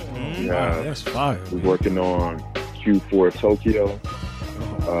 That's fire. We're working on Q4 Tokyo,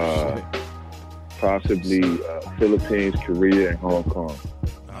 possibly Philippines, Korea, and Hong Kong.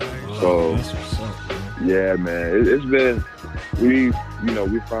 So, yeah, man, it's been, we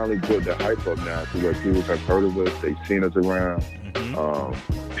finally built the hype up now to where people have heard of us. They've seen us around.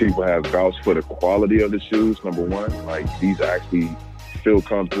 people have vouched for the quality of the shoes, number one. Like, these actually feel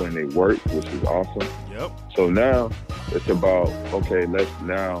comfortable and they work, which is awesome. Yep. So now it's about, okay, let's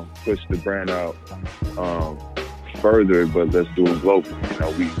now push the brand out further, but let's do it globally. You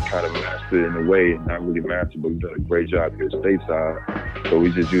know, we kind of mastered in a way, not really mastered, but we've done a great job here stateside. So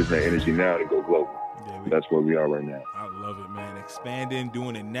we're just using that energy now to go global. Yeah, that's where we are right now. I love it, man. Expanding,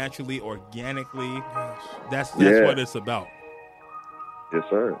 doing it naturally, organically. That's what it's about. Yes,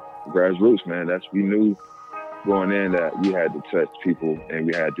 sir. Grassroots, man. We knew going in that we had to touch people and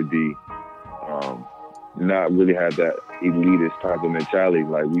we had to be not really have that elitist type of mentality.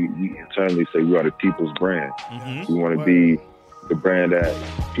 Like, we internally say we are the people's brand. Mm-hmm. We want to be the brand that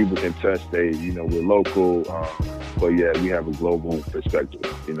people can touch. We're local, but yeah, we have a global perspective,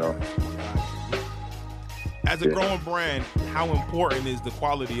 you know. As a growing brand, how important is the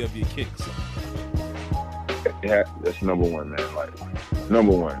quality of your kicks? Yeah, that's number one, man. Like,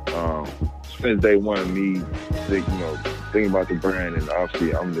 number one. Since day one, me, thinking about the brand, and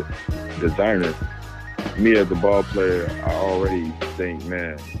obviously I'm the designer. Me as a ball player, I already think,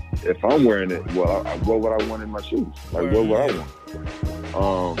 man, if I'm wearing it, well, what would I want in my shoes? Like, what would I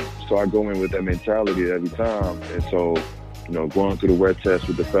want? So I go in with that mentality every time, and so, going through the wear test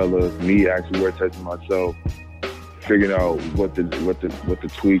with the fellas, me actually wear testing myself, figuring out what to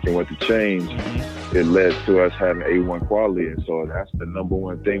tweak and what to change, it led to us having A1 quality. And so that's the number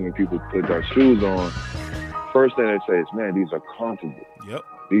one thing when people put their shoes on. First thing they say is, man, these are comfortable. Yep.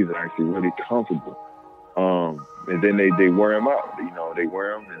 These are actually really comfortable. And then they wear them out. They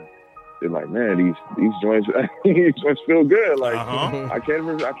wear them and they're like, man, these joints feel good. Like, I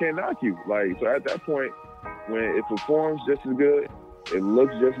can't knock you. Like, so at that point, when it performs just as good, it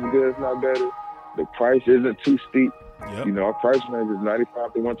looks just as good, if not better, the price isn't too steep. Yep. Our price range is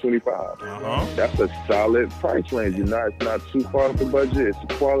 $95 to $125. That's a solid price range. It's not too far off the budget. It's a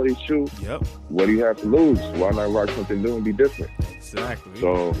quality shoe. Yep. What do you have to lose? Why not rock something new and be different? Exactly.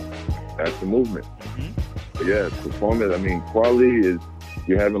 So that's the movement. Yeah, performance. I mean, quality is,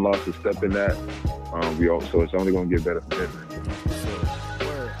 you haven't lost a step in that. So it's only going to get better from there.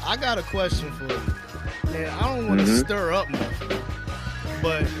 I got a question for you. And I don't want to stir up nothing,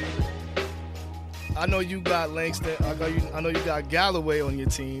 but I know you got Langston. I know you got Galloway on your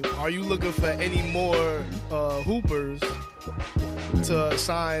team. Are you looking for any more hoopers to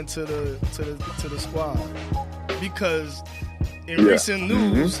sign to the squad? Because in recent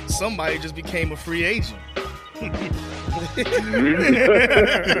news, somebody just became a free agent. In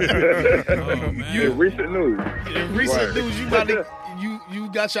recent news, you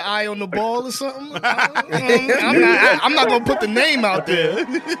got your eye on the ball or something? I'm not gonna put the name out there.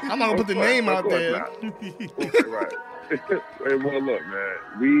 Right. Well, look, man,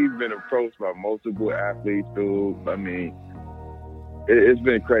 we've been approached by multiple athletes, dude. I mean, it's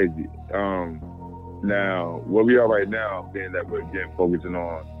been crazy. Now, where we are right now, being that we're again focusing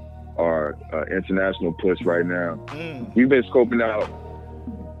on our international push right now, we've been scoping out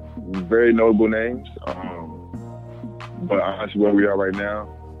very notable names. But honestly, where we are right now,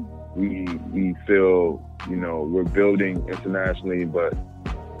 we feel, we're building internationally, but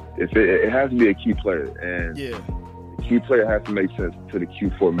if it has to be a key player, and the key player has to make sense to the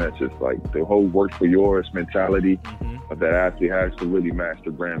Q4 message. Like, the whole work for yours mentality of that athlete has to really match the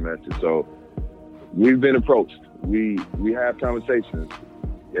brand message. So we've been approached. We have conversations.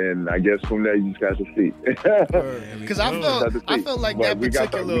 And I guess from there, you just got to see. Because I felt like that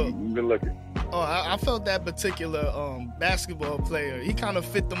particular. We've been looking. I felt that particular basketball player. He kind of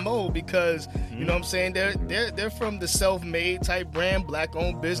fit the mold because you know what I'm saying. They're from the self-made type brand,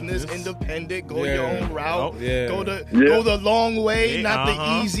 black-owned business, independent. Go your own route. Go the long way, not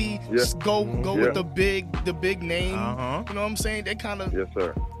the easy. Go with the big name. You know what I'm saying? They kind of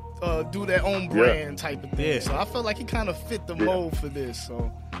do their own brand type of thing. So I felt like he kind of fit the mold for this.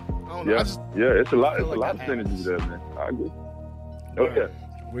 So I don't know. It's a lot. It's a lot of synergy there, man. I agree. Okay.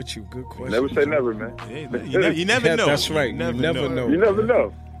 With you, good question. Never say never, man. You never know. That's right. You never know. You never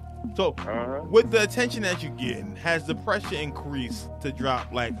know. So, with the attention that you're getting, has the pressure increased to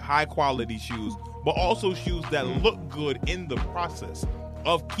drop like high quality shoes, but also shoes that look good in the process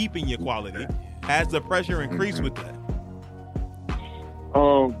of keeping your quality? Has the pressure increased with that?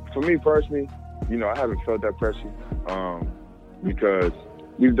 For me personally, I haven't felt that pressure because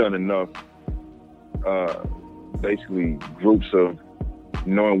we've done enough, basically groups of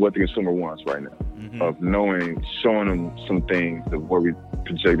knowing what the consumer wants right now, of showing them some things of where we're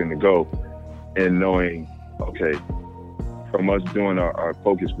projecting to go, and knowing, okay, from us doing our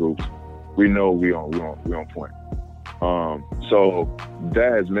focus groups, we know we on point. So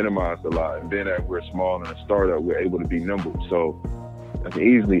that has minimized a lot. And being that we're small and a startup, we're able to be nimble. So can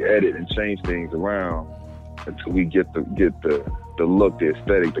easily edit and change things around until we get the look, the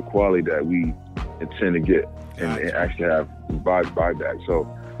aesthetic, the quality that we intend to get, and actually have buy back. So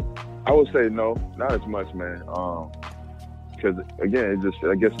I would say no, not as much, man. Because again,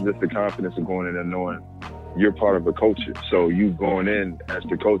 I guess it's just the confidence of going in and knowing you're part of the culture. So you going in as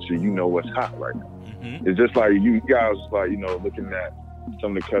the culture, you know what's hot right now. Mm-hmm. It's just like you guys, like, you know, looking at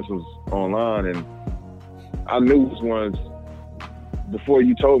some of the customs online, and I knew which ones before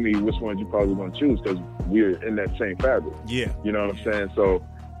you told me which ones you probably going to choose, because we're in that same fabric. Yeah. You know what I'm saying? So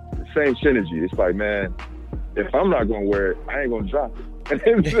same synergy. It's like, man, if I'm not going to wear it, I ain't going to drop it. That's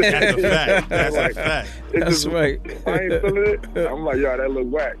a fact. That's like, a fact. That's right. I ain't feeling it. I'm like, yo, that look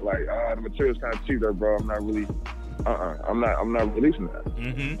whack. Like, the material's kind of cheap there, bro. I'm not really, I'm not releasing that.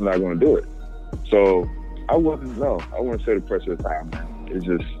 Mm-hmm. I'm not going to do it. So I wouldn't say the pressure is high, man. It's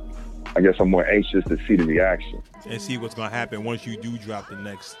just, I guess I'm more anxious to see the reaction and see what's going to happen once you do drop the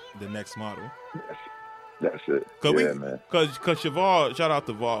next model. That's it. Man. Because Shavar, shout out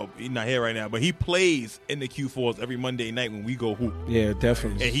to Val, he's not here right now, but he plays in the Q4s every Monday night when we go hoop. Yeah,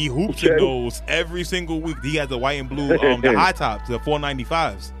 definitely. And he hoops in those every single week. He has the white and blue, the high tops, the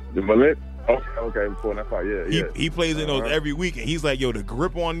 495s. The Mallet? Okay, 495, yeah. He plays in those every week, and he's like, yo, the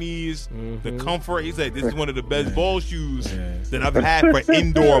grip on these, the comfort. He's like, this is one of the best ball shoes that I've had for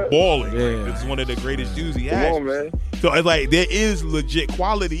indoor balling. Yeah. Like, this is one of the greatest shoes he has. Come on, man. So it's like, there is legit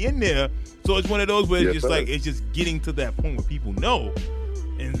quality in there. So it's one of those where it's just like, it's just getting to that point where people know.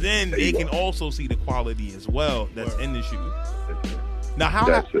 And then they can also see the quality as well that's in the shoe. Now,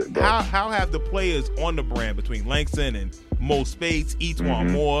 how have the players on the brand between Langston and Mo Spates,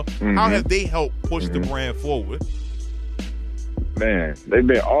 Etuan Moore, how have they helped push the brand forward? Man, they've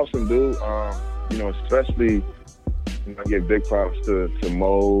been awesome, dude. You know, especially, I give big props to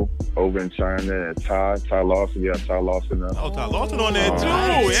Mo over in China and Ty Lawson. Yeah, Ty Lawson. Ty Lawson on there too.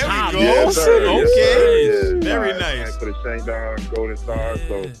 Nice. There we go. Yes, sir. Okay. Yes, sir. Very nice. For the Shandong Golden Stars.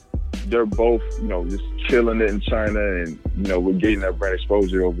 So they're both, you know, just killing it in China, and, you know, we're getting that brand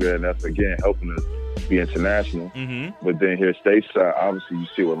exposure over there, and that's, again, helping us be international. Mm-hmm. But then here stateside, obviously, you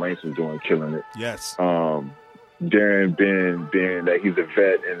see what Langston's doing, killing it. Yes. Darren being that he's a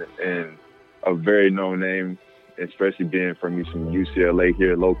vet and a very known name, especially being from UCLA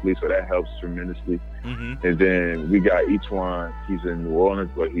here locally, so that helps tremendously. Mm-hmm. And then we got Etuan. He's in New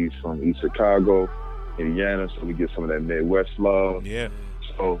Orleans, but he's from East Chicago, Indiana, so we get some of that Midwest love. Yeah.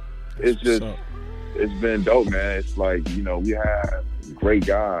 So it's been dope, man. It's like, you know, we have great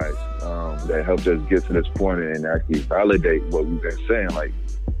guys that helped us get to this point and actually validate what we've been saying. Like,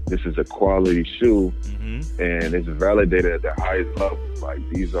 this is a quality shoe, and it's validated at the highest level. Like,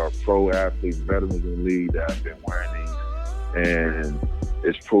 these are pro athletes, veterans in the league that have been wearing these, and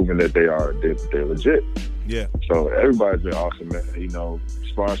it's proven that they're legit. Yeah. So everybody's been awesome, man. You know,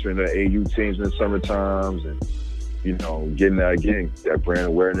 sponsoring the AU teams in the summer times, and, you know, getting that brand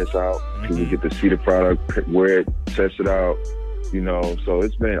awareness out. People get to see the product, wear it, test it out. You know, so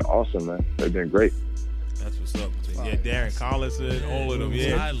it's been awesome, man. They've been great. That's what's up. Yeah, Darren Collison, all of them.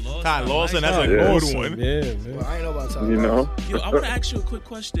 Yeah, Ty Lawson, that's a good one. Yeah, man. Well, I ain't know about Ty. You know? Yo, I want to ask you a quick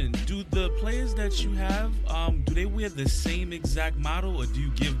question. Do the players that you have, do they wear the same exact model, or do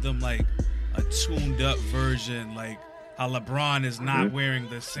you give them like a tuned up version, like how LeBron is not wearing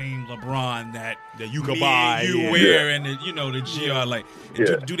the same LeBron that you could buy, wear, and the, you know, the GR. Like,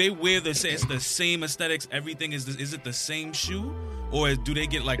 do they wear the same aesthetics? Everything is it the same shoe, or do they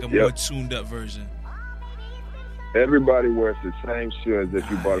get like a more tuned up version? Everybody wears the same shoe as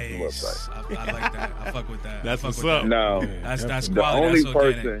if you bought it from the website. I like that. I fuck with that. That's what's up. Now, that's the quality. only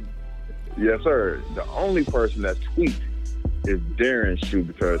person, yes, sir. The only person that tweaked is Darren's shoe,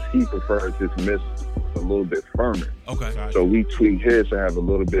 because he prefers his miss a little bit firmer. Okay. So we tweak his to have a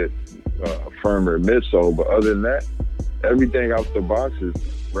little bit firmer midsole. But other than that, everything out the box is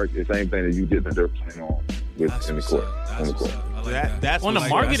the same thing that you get that they're playing on in the court. That's on the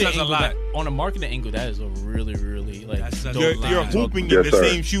marketing angle. On the marketing angle, that is a really, really like. You're hooping in the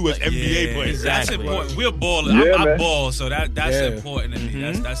same shoe as NBA players. That's important. We're ballers. I ball, so that's important to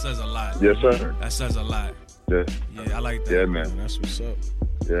me. That says a lot. Yes, sir. That says a lot. Yeah, I like that. Yeah, man. That's what's up.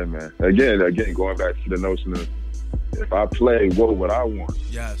 Yeah, man. Again, going back to the notion of, if I play, what would I want?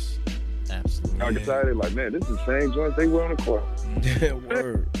 Yes. Absolutely. I decided, like, man, this is the same joints they wear on the court.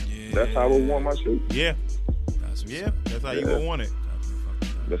 Word. Yeah. That's how I would want my shoe. Yeah. That's how you would want it.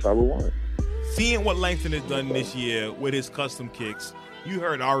 That's how I would want it. Seeing what Langston has done this year with his custom kicks, you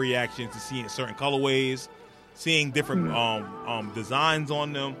heard our reactions to seeing certain colorways, seeing different designs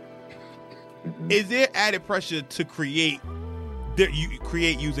on them. Is there added pressure to create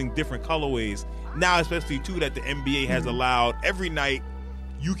using different colorways now, especially too that the NBA has allowed every night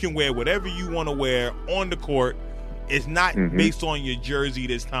you can wear whatever you want to wear on the court. It's not based on your jersey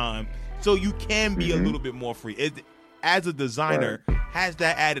this time, so you can be a little bit more free. As a designer, has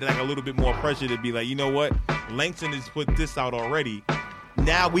that added like a little bit more pressure to be like, you know what, Langston has put this out already.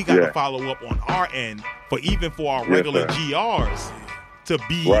 Now we got to follow up on our end for our regular GRs to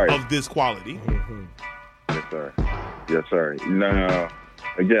be of this quality. Yes, sir. Now,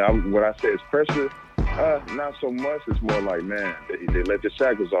 again, what I say is pressure. Not so much. It's more like, man, they let the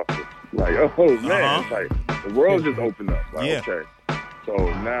shackles off. Like, oh man, it's like the world just opened up. Like, okay, so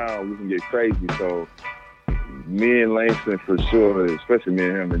now we can get crazy. So me and Langston for sure, especially me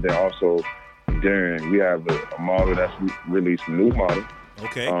and him, and then also Darren, we have a model that's released, a new model.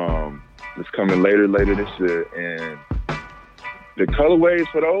 Okay. It's coming later this year, and the colorways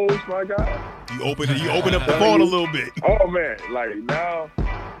for those, my God. You open up the phone a little bit. Oh man, like now.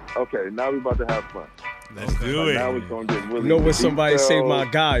 Okay, now we about to have fun. Let's do it. Now it's gonna get really. You know when somebody say "my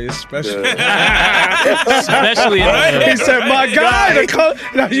guy," especially, especially he said "my guy."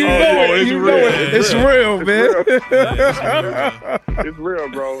 Now you know it. You know it. It's real, man. It's real,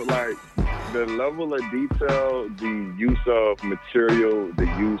 bro. Like the level of detail, the use of material, the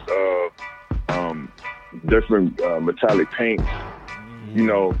use of different metallic paints. You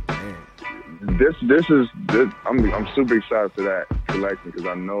know, this is. I'm super excited for that collection because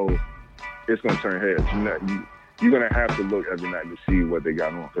I know it's gonna turn heads. You're gonna have to look every night to see what they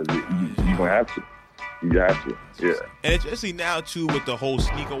got on because you're gonna have to. You have to, yeah. And especially now too with the whole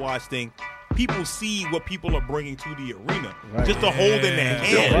sneaker watch thing, people see what people are bringing to the arena just to hold in their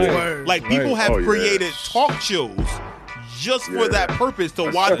hand. Like people have created talk shows just for that purpose to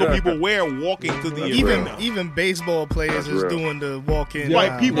watch what people wear walking to the arena. Even baseball players is doing the walk-in.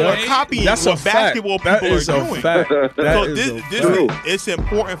 Right, people are copying what basketball people are doing. So it's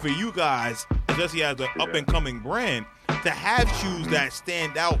important for you guys, especially as an up-and-coming brand, to have shoes that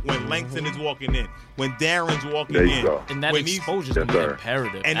stand out when Langston is walking in, when Darren's walking in. And that exposure is going to be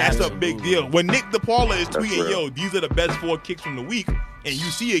imperative. And that's a big deal. When Nick DePaula is tweeting, yo, these are the best 4 kicks from the week, and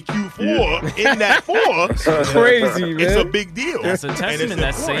you see a Q4 in that 4, crazy, man. It's a big deal. That's a testament.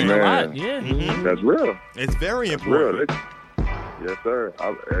 That's saying a lot. Yeah. That's real. It's very important. Real. Yes, sir.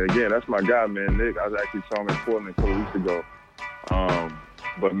 Again, that's my guy, man, Nick. I was actually saw him in Portland a couple weeks ago.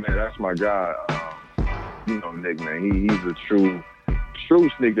 But, man, that's my guy. You know Nick, man. He's a true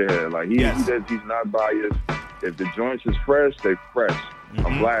sneakerhead. Like he's not biased. If the joints is fresh, they fresh.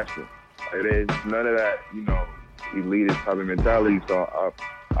 I'm blasting. It is none of that, you know, elitist type of mentality. So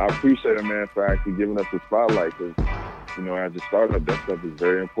I appreciate it, man, for actually giving us the spotlight. Because you know, as a startup, that stuff is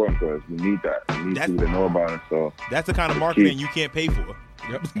very important for us. We need that. We need people to know about it. So that's the kind of marketing you can't pay for.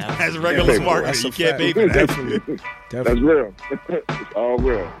 Yep. As a regular marketing, you can't pay for that. Definitely. That's real. It's all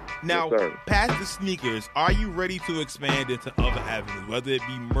real. Now, past the sneakers, are you ready to expand into other avenues? Whether it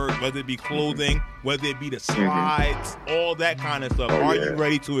be merch, whether it be clothing, whether it be the slides, all that kind of stuff. Are you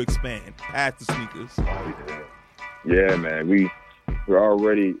ready to expand past the sneakers? Yeah, man. We're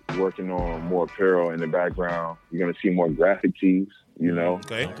already working on more apparel in the background. You're gonna see more graphic tees, you know.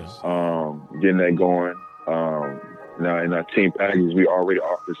 Okay. Getting that going. Now in our team packages, we already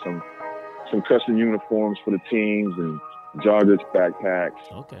offer some custom uniforms for the teams and joggers, backpacks,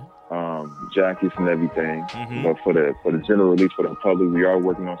 jackets, and everything. But for the general release for the public, we are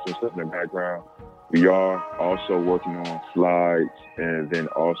working on some stuff in the background. We are also working on slides and then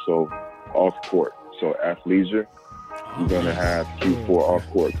also off court. So athleisure, we're gonna have Q4 off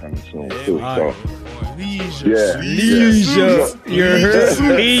court coming soon too. So leisure. You heard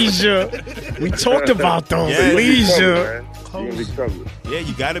leisure. We talked about those leisure. Yeah,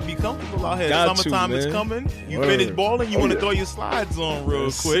 you gotta be comfortable out here. Summertime is coming. You finish balling, you want to throw your slides on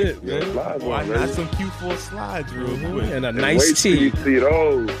real quick. Why not some Q4 slides real quick? And a nice tee. Wait till you see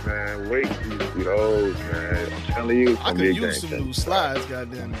those, man. Wait till you see those, man. I'm telling you, I could use some new slides,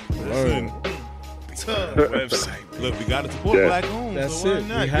 goddamn it. Listen. Website. Look, we gotta support black homes. That's so why it.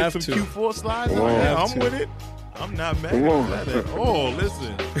 not? We have Get some to. Q4 slides on there. I'm with it. I'm not mad at that at all.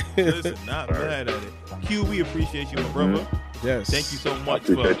 Listen, not mad at it. Q, we appreciate you, my brother. Yes. Thank you so much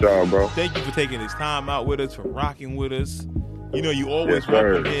y'all, bro. Thank you for taking this time out with us, for rocking with us. You know, you always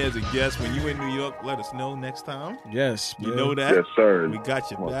welcome here as a guest. When you in New York, let us know next time. Yes, you know that. Yes, sir. We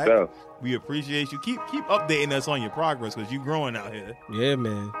got your back. We appreciate you. Keep updating us on your progress because you're growing out here. Yeah,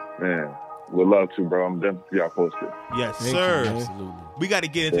 man. Would love to, bro. I'm definitely y'all posted. Yes, Thank sir. you, absolutely. We got to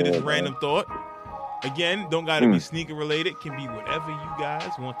get into this random thought. Again, don't got to be sneaker related. Can be whatever you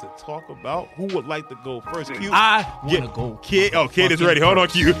guys want to talk about. Who would like to go first? Q? I want to go. Kid is ready. Hold on,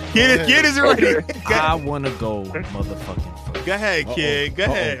 Q. Kid is ready. I want to go motherfucking first. Go ahead, kid. Go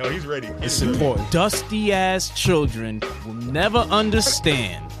ahead. Oh, he's ready. It's important. Dusty ass children will never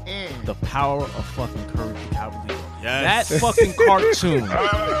understand the power of fucking Courage the Cowardly Dog. Yes. That fucking cartoon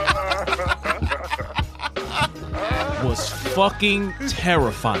was fucking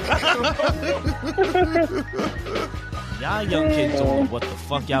terrifying. Y'all young kids don't know what the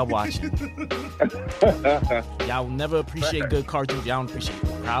fuck y'all watching. Y'all will never appreciate good cartoons. Y'all don't appreciate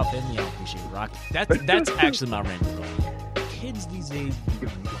Proud Family. Y'all don't appreciate Rocky. That's actually my rant. Kids these days,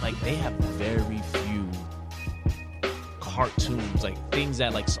 like, they have very few cartoons, like things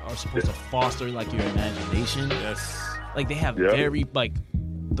that like are supposed to foster like your imagination. Yes. Like they have very like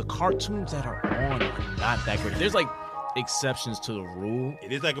the cartoons that are on are not that great. There's like exceptions to the rule.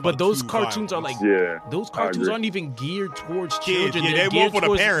 It is like, but those cartoons are like those cartoons aren't even geared towards children. Yeah, they're more for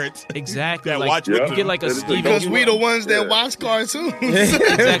the parents. Exactly. That like, watch you get like a Steven because we the ones that watch cartoons.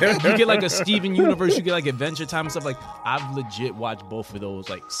 Exactly. You get like a Steven Universe. You get like Adventure Time and stuff. Like I've legit watched both of those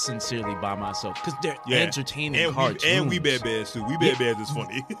like sincerely by myself because they're entertaining cartoons. And We Bare Bears too. We Bare Bears is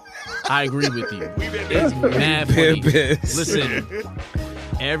funny. I agree with you. It's mad funny. Listen,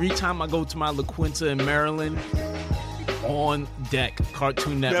 every time I go to my La Quinta in Maryland, on deck,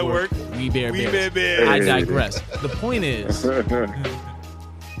 Cartoon Network. We Bare Bears. I digress. The point is,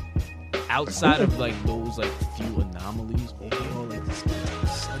 outside of like those like few anomalies, overall, like this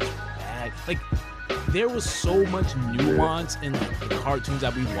is such bad. Like there was so much nuance in like the cartoons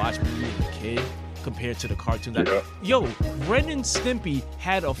that we watched when we were a kid compared to the cartoons that Ren and Stimpy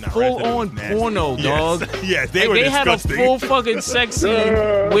had a full-on porno, dog. Yes, they like, were they disgusting. Had a full fucking sex scene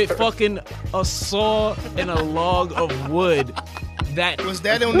with fucking a saw and a log of wood. That was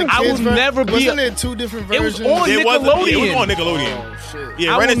that on the kids' I will never be. Wasn't there two different versions? It was on Nickelodeon. It was on Nickelodeon. Oh shit!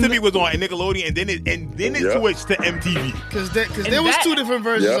 Yeah, Ren and Stimpy was on Nickelodeon, and then it switched to MTV. Because there was two different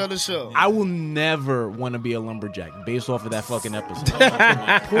versions of the show. I will never want to be a lumberjack based off of that fucking episode.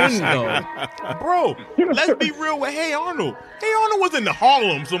 Bro, let's be real with Hey Arnold. Hey Arnold was in the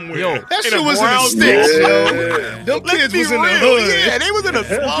Harlem somewhere. Yo, that shit was in the sticks, yo. Them kids was in the hood. Yeah, they was in the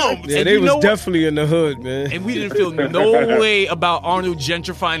slums. Yeah, they was definitely in the hood, man. And we didn't feel no way about Arnold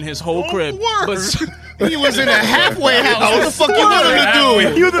gentrifying his whole crib. But he was in a halfway house. What the fuck you want him to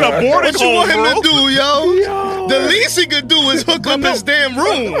do? He was in a boarding home. What you want him to do, yo? The least he could do is hook up his damn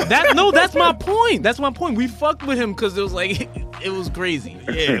room. That's my point. That's my point. We fucked with him because it was like it was crazy.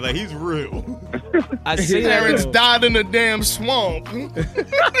 Yeah, like he's real. His parents died in a damn swamp.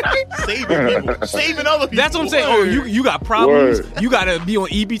 Saving other people. That's what I'm saying. Oh, you got problems. You gotta be on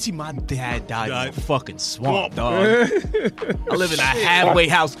EBT. My dad died in a fucking swamp, dog. I live in a halfway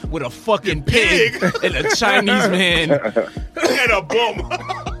house with a fucking pig and a Chinese man and a bum.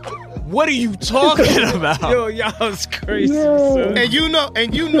 What are you talking about? Yo, y'all's crazy. Son. And you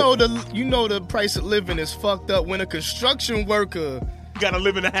know the price of living is fucked up when a construction worker gotta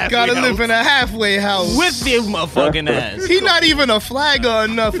live in a halfway house with their motherfucking ass. He not even a flagger or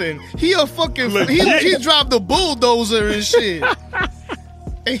nothing. He a fucking he dropped a bulldozer and shit.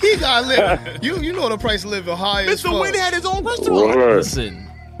 And he gotta live. You know the price of living high as fuck. Mr. Wayne had his own restaurant. Listen,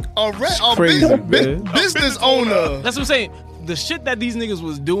 business owner. That's what I'm saying. The shit that these niggas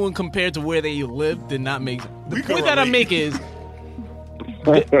was doing compared to where they lived did not make sense. The point that I make is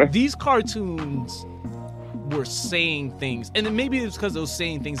these cartoons were saying things, and maybe it's because they were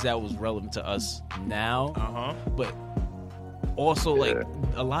saying things that was relevant to us now. But also, like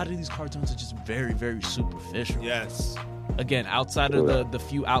a lot of these cartoons are just very, very superficial. Yes. Again, outside of the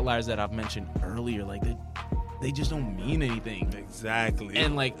few outliers that I've mentioned earlier, like they just don't mean anything. Exactly.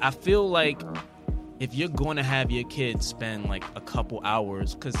 And like I feel like if you're going to have your kids spend like a couple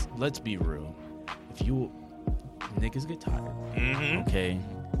hours, because let's be real, if you niggas get tired, okay,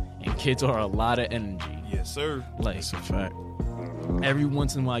 and kids are a lot of energy. Yes, sir. Like, that's a fact. Every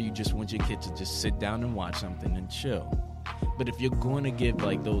once in a while, you just want your kid to just sit down and watch something and chill. But if you're going to give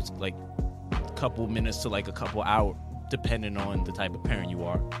like those like couple minutes to like a couple hours, depending on the type of parent you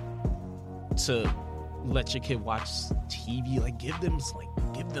are, to let your kid watch TV, like give them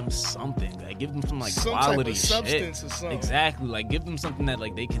something, like give them some like some quality type of shit. Substance or something. Exactly, like give them something that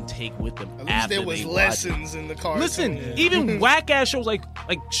like they can take with them. At least after there was they lessons in the cartoon. Listen, even whack ass shows like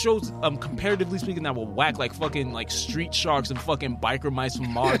shows comparatively speaking that were whack, like fucking like Street Sharks and fucking Biker Mice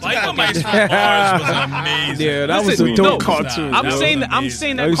from Mars. Biker Mice from Mars was amazing. Yeah, that was a dope cartoon. I'm saying that I used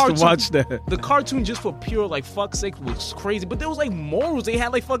cartoon. to watch that. The cartoon just for pure like fuck's sake was crazy, but there was like morals. They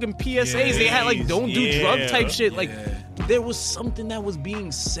had like fucking PSAs. They had like don't do drug type shit. Like there was something that was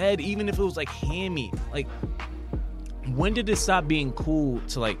being said, even if it was like hammy. Like when did it stop being cool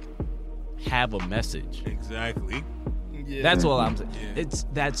to like have a message? Exactly. Yeah. That's all I'm saying.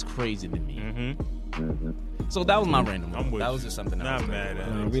 That's crazy to me. So that was my random. I'm with That you. was just something. Not mad at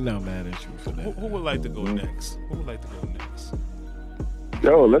it. We're not mad at you for that. Who would like to go next? Who would like to go next?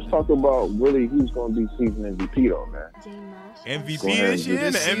 Yo, let's talk about really who's going to be season MVP though, man. MVP Go ahead this and year in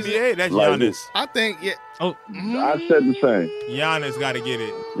the this season. NBA? That's Like Giannis. I think, yeah. Oh, I said the same. Giannis got to get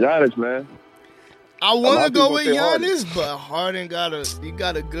it. Giannis, man. I lot want to of go people with say Harden. Giannis, but Harden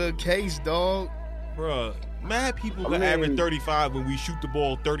got a good case, dog. Bruh, mad people I can mean- average 35 when we shoot the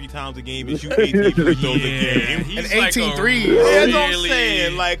ball 30 times a game and shoot 18 free throws a game. he's And like 18 a threes. That's what I'm really-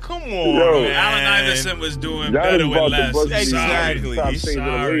 saying. Like, come on, Yo. man. Allen Iverson was doing Giannis better about with to less. bust Exactly. top teams in the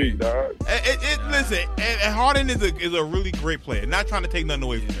Sorry. league, dog. Listen, and Harden is a really great player. Not trying to take nothing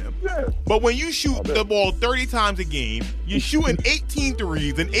away from him. Yeah. But when you shoot the ball 30 times a game, you're shooting 18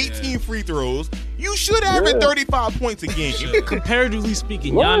 threes and 18 free throws, you should average 35 points a game. comparatively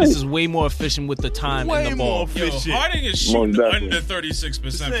speaking, Whoa. Giannis is way more efficient with the time Way and the more ball. Yo, efficient. Harden is Most shooting definitely. under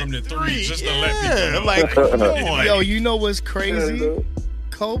 36% from the three, just to let Yeah, people know. like, come on. Yo, you know what's crazy? Yeah,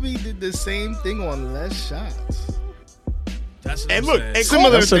 Kobe did the same thing on less shots. That's what And I'm look, saying. and Similar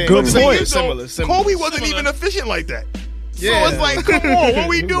That's a thing. good Similar, point. Similar. Kobe wasn't Similar. even efficient like that. Yeah. So it's like, come on, what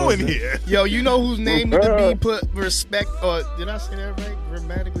we doing here? Yo, you know whose name need to be put respect? Or did I say that right?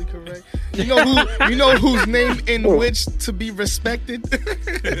 Grammatically correct. You know whose name in which to be respected.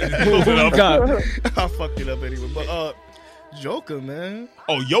 Who you got? I fucked it up anyway. But Joker, man.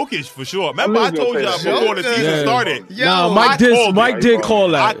 Oh, Jokic for sure. Remember, I I knew told you y'all was gonna before the say that. season Yeah. started. Yo, Nah, I Mike called did it.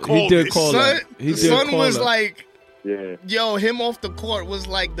 call I that. He called did it. call Son, that. He the did son call was that. like, Yeah. yo, him off the court was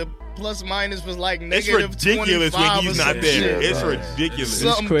like the plus minus was like It's negative ridiculous when 25 he's or not some there. shit. It's Right. ridiculous.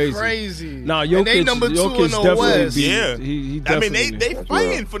 Something crazy. crazy. Nah, And they Jokic, number 2 Jokic in the definitely West. be. Yeah. He I mean, definitely. they That's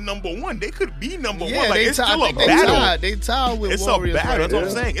fighting real. for number one. They could be number Yeah, one. Like, they it's tied. still I a think battle. they tied with It's Warriors. a battle. right That's what I'm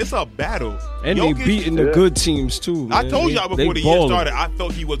now. saying. It's a battle. And they Jokic- beating the Yeah. good teams too. I man. told y'all They before the year balling. started, I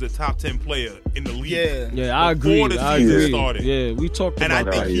felt he was a top 10 player in the league. Yeah. Yeah, I agree. Before the I season agree. started. Yeah, we talked And I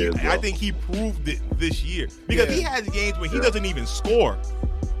about think that. he is, bro. I think he proved it this year because Yeah. he has games when he doesn't even score,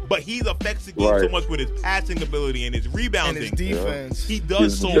 but he affects the game so Right. much with his passing ability and his And rebounding. his defense. He He's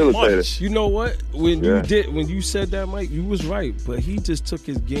does a so facilitator. much. You know what? When Yeah. you said that, Mike, you was right. But he just took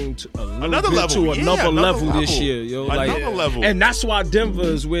his game to a little Another bit level. to Yeah, another another level this level. year, yo. Another level. And that's why Denver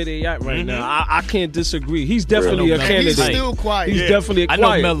is where they at right Mhm. now. I can't disagree. He's definitely I a know And candidate. he's still quiet. He's Yeah. definitely a I know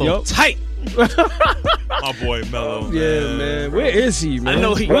quiet. Melo yo. tight. My boy Melo. Yeah, man. Where is he, man? I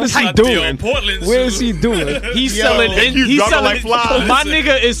know he- What is he About to be doing? on Portland Where is soon. he doing? He's Yo, selling. they keep He's dropping selling. like flies. My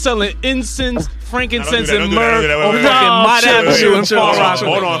nigga is selling incense, frankincense, Don't do that, and don't do that, myrrh don't on do fucking that. Mott Chill, Avenue chill, in chill, Far chill, Rock. chill.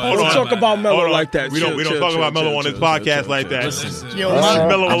 Hold on. Don't talk about Melo Hold on. like that. We don't Chill, talk chill, about Melo chill, on this chill, podcast chill, like chill, that. Listen, Yo, Leave my,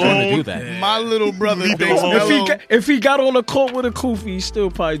 Melo I'm trying to do alone. that. my little brother Leave him thinks alone. If he got on the court with a kufi, he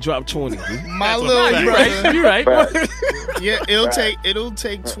still probably dropped 20. my That's a little fact. brother. You right? Yeah, it'll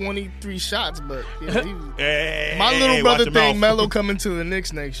take 23 shots, but yeah, Hey, my little watch brother your think mouth. Melo coming to the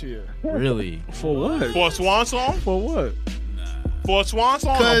Knicks next year. Really? For what? For a swan song? For what? For a swan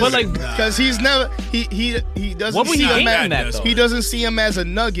song? But like, Because he's never he doesn't what would see he him gain as in that though? he doesn't see him as a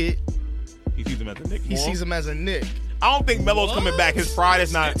Nugget. he sees him at the Knicks. He more. sees him as a Knick. I don't think Melo's coming back. His pride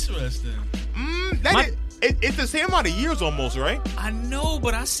is not. Interesting. It's the same amount of years almost, right? I know,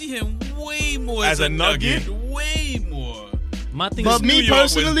 but I see him way more As a nugget? Way more. My thing But is, me New York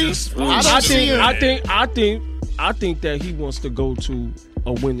was personally, just- I don't see him. I think that he wants to go to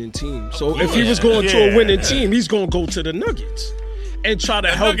a winning team. So if he was Yeah. going to Yeah. a winning team, he's going to go to the Nuggets and try to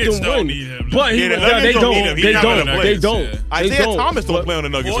help Nuggets them don't win. need him. But Yeah, the they Nuggets don't don't. need him. He's They not don't. gonna play. They don't. Yeah. They Isaiah don't. Thomas don't But- play on the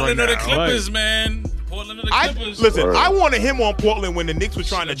Nuggets Portland right or the now. Clippers, man. Portland or the I Clippers. listen. Right. I wanted him on Portland when the Knicks was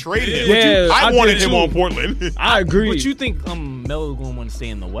trying to trade him. Yeah, I I wanted did him too. on Portland. I agree. But you think Melo gonna want to stay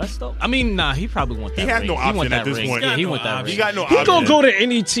in the West though? I mean, nah, he probably want that. He has ring. no He option want at that this ring. point. Yeah, he He want got no that ring. He got no he option. gonna go to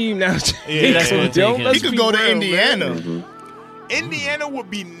any team now. Yeah, that's what I'm thinking. He could go to Indiana. Indiana would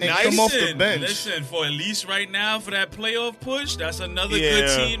be nice. come off the bench. Listen, for at least right now, for that playoff push, that's another Yeah.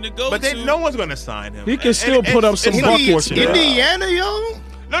 good team to go But to. then no one's gonna sign him. He can And- still and put up it's some unfortunate. buckets. Indiana, yo.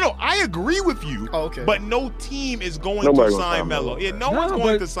 No, I agree with you. Oh, okay. But no team is going Nobody to gonna sign sign Melo. Melo. Yeah, no one's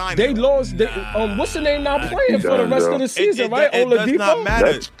going to sign they him. lost. What's the name now playing for the rest of the season, right? It does not Oladipo. matter.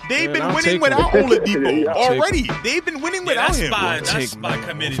 That's- They've Man, been I'll winning take without him. Oladipo Yeah, I'll take already. They've been winning Yeah, without that's him. by, Take that's by Melo.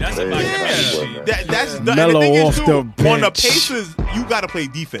 committee. That's by Yeah. committee. That's the, and Melo the thing is off too, the on the bench. Pacers, you got to play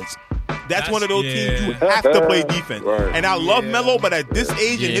defense. That's one of those Yeah. teams you have to play defense. Right. And I love Yeah. Melo, but at this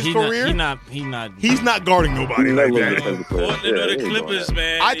age in his career, He not. he's not guarding nobody He's like not that. defensive player. Portland Yeah, or he the ain't doing Clippers, that.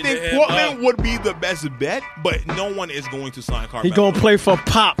 man. I Need think to head Portland up. would be the best bet, but no one is going to sign Carmelo. He gonna play for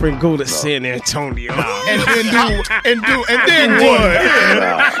Pop and go to San Antonio. And then what?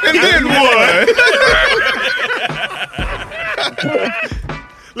 And then what?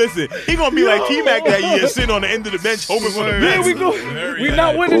 Listen, he gonna be like T-Mac that year, sitting on the end of the bench, hoping for the Yeah, best. we go. Very We nice.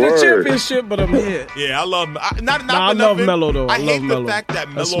 not winning the Word. championship, but I'm here. Yeah, I love. Not Nah, I for love nothing. Melo, though. I hate love the Melo. fact that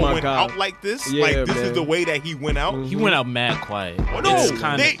That's Melo my went guy. out like this. Yeah, Like this is man. the way that he went out. He went out mad quiet. No, It's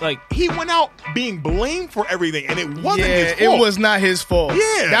kind of like he went out being blamed for everything, and it wasn't Yeah, his it fault. was not his fault.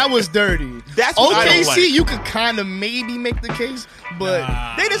 Yeah. That was dirty. That's what I don't OKC, like. you could kind of maybe make the case, but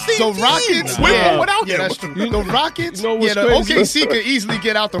They the same the team. Rockets, with yeah, or without yeah, him. that's true. The Rockets, You know what's the crazy? OKC could easily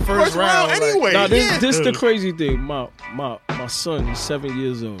get out the first round. like- anyway. Now yeah. this the crazy thing. My son, he's 7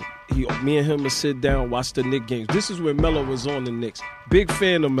 years old. Me and him would sit down, watch the Knicks games. This is when Melo was on the Knicks. Big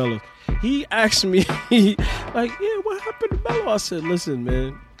fan of Melo. He asked me, like, yeah, what happened to Melo? I said, listen,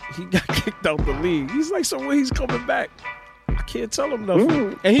 man, he got kicked out the league. He's like, so when he's coming back? I can't tell him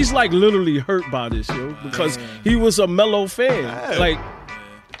nothing. And he's like literally hurt by this, yo, because he was a Melo fan. Yeah. Like,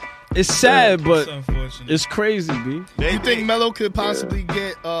 it's sad, but It's unfortunate. it's crazy, B. They- You think Melo could possibly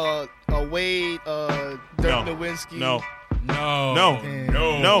get a Wade, Dirk No. Nowitzki? No. No. No.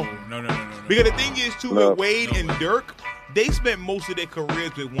 No. No. Because the thing is, too, No. with Wade and Dirk, they spent most of their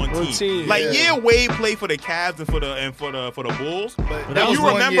careers with one One team. team, Like, yeah. yeah, Wade played for the Cavs and for the Bulls. But But that was you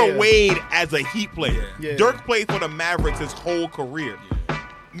one remember year. Wade as a Heat player. Yeah. Dirk played for the Mavericks his whole career.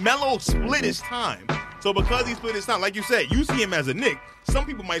 Melo split his time. So because he split his time, like you said, you see him as a Knick. Some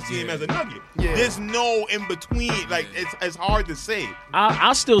people might see him as a Nugget. Yeah. There's no in between. Like it's hard to say.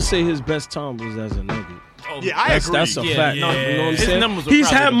 I still say his best time was as a Nugget. Yeah, I agree. That's a Yeah, fact. yeah. You know what I'm His saying? numbers were He's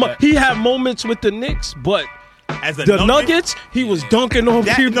probably had the best. he had moments with the Knicks, but As a the Nugget, Nuggets, he was dunking on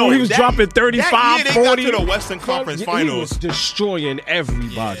people. He was dropping 35, that year 40. They got to the Western Conference He Finals. was destroying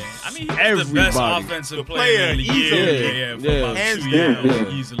everybody. I mean, he was Everybody. the best offensive The player in the player, year. easily. For Yeah. about Hands 2 down. years,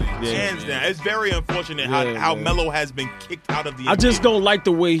 Yeah. easily. Hands down. It's very unfortunate Yeah, how man. Melo has been kicked out of the I just NBA. don't like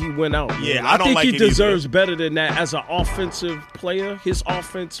the way he went out. man. Yeah, I don't think like he it either. deserves better than that as an offensive player. His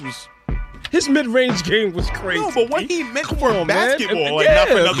offense was. His mid-range game was crazy. No, but what he meant Come for on, man. basketball, like Yeah, not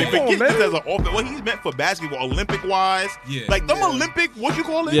for nothing. come on, Forget this man. as an offense. What he meant for basketball, Olympic wise, Yeah. like them Olympic, what you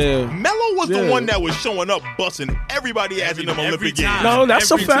call it? Yeah. Melo was the Yeah. one that was showing up, busting everybody ass in them Every Olympic time. games. No, that's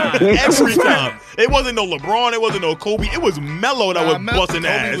a Every fact. time. That's a Every fact. time. It wasn't no LeBron. It wasn't no Kobe. It was Melo that was busting Kobe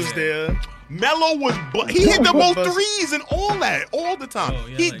ass. was there. Melo was, he hit the most Bust- threes and all that, all the time. Oh,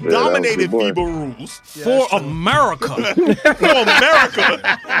 yeah, He like- Yeah, dominated that was a good boy. FIBA rules for America. for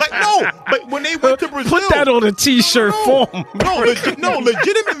America. Like no, but when they went to Brazil, Put that on a T-shirt no, form.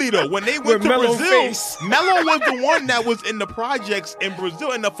 legitimately though, when they went With to Melo Brazil, face. Melo was the one that was in the projects in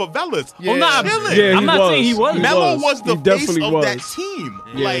Brazil, in the favelas. Yeah. Oh, nah, Chilling. Yeah, I'm he not was. saying he wasn't. Melo was the He face definitely of was. that team.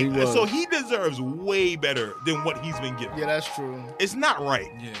 Yeah, like, he was. so he deserves way better than what he's been given. Yeah, that's true. It's not right.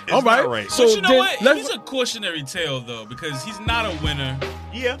 Yeah. It's All right. not right. So But you know then what? let's- He's a cautionary tale though, because he's not a winner.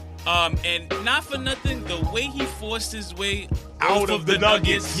 Yeah. And not for nothing, the way he forced his way Out of the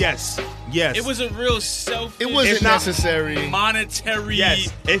Nuggets. Yes. Yes. It was a real selfish. It wasn't It's not- necessary. monetary. Yes.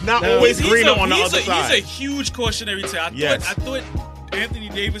 It's not No. always He's greener a- on the he's other a, side. He's a huge cautionary tale. Yes. I thought Anthony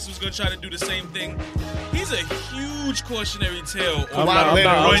Davis was going to try to do the same thing. He's a huge cautionary tale I'm on not- I'm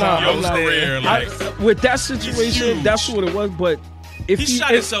not- ruin I'm not- your I'm not- career. Like, With that situation, huge. that's what it was. But if He he, shot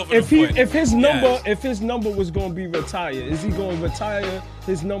if, himself in if the he foot. if his number Yes. if his number was going to be retired, is he going to retire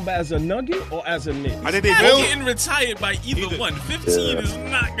his number as a Nugget or as a Knick? I think they not both. getting retired by either one. 15 Yeah. is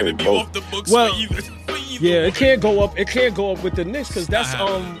not going to be Both. off the books Well, for either. For either Yeah, one. it can't go up. It can't go up with the Knicks because that's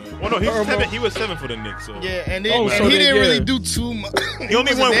Nah. Well, no, Hermo- he was seven for the Knicks. So Yeah, and, then, Oh, and so he then, didn't yeah. really do too much. he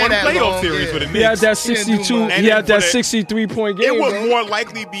only won one playoff series for the Knicks. he had that He didn't do 62. much. He had And then that for the- 63-point game. It would bro. more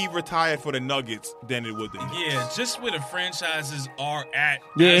likely be retired for the Nuggets than it would the Knicks. Yeah, just where the franchises are at.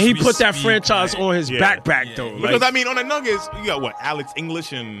 Yeah, as he we put that speak, franchise like, on his Yeah. backpack Yeah. though. Because Like, I mean, on the Nuggets, you got what, Alex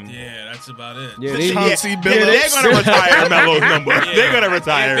English and Yeah, that's about it. yeah, yeah, they, Chauncey yeah, Billups. they're gonna retire Melo's number. Yeah. They're gonna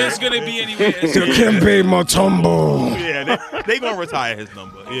retire. If it's going to be anywhere, it's Dikembe Mutombo. Yeah, they gonna retire his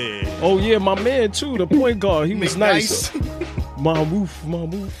number. Yeah. Oh yeah, my man too, the point guard. He was nice. McNice.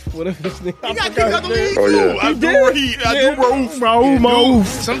 Mahmoud, whatever his name. He got kicked out the league Oh, too. yeah. I He do did? where he. I do where Oof. Raoul Mahmoud.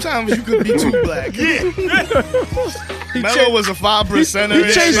 Sometimes you could be too black. Yeah. Melo was a 5%er. he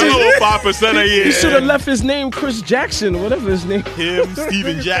changed his- Melo 5% a year. He should have left his name Chris Jackson or whatever his name. Him,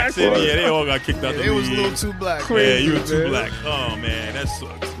 Steven Jackson. Yeah, they all got kicked out the It was a league. little too black. Yeah, you were too man. black. Oh man, that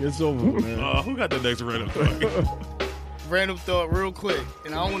sucks. It's over, man. Who got the next random thought? Random thought, real quick,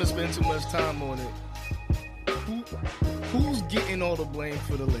 and I don't want to spend too much time on it. Who's getting all the blame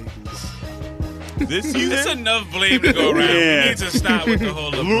for the Lakers? This It's season, enough blame to go around. Yeah. We need to stop with the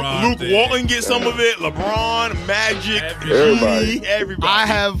whole LeBron Luke thing. Walton get some of it. LeBron, Magic, Everybody. G, everybody.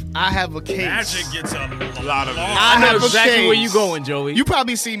 I have a case. Magic gets a lot of it. I I know have a exactly case. where you going, Joey. You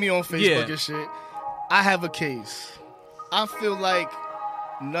probably see me on Facebook Yeah. and shit. I have a case. I feel like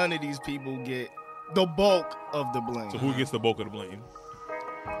none of these people get the bulk of the blame. So who gets the bulk of the blame?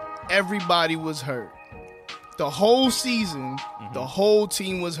 Everybody was hurt. The whole season, the whole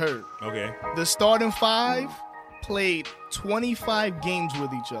team was hurt. Okay. The starting five played 25 games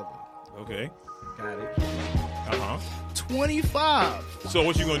with each other. Okay. Got it. 25. So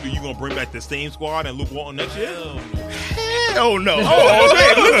what you gonna do? You gonna bring back the same squad and Luke Walton next year? Hell no. Oh,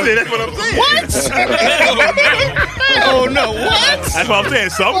 okay. Listen, that's what I'm saying. What? Hell no. What? That's what I'm saying.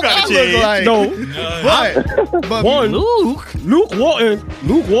 Something got to change. Like, no, but one, Luke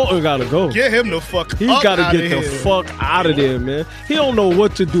Walton gotta go. Get him the fuck He up gotta outta get the here. fuck out of there, man. He don't know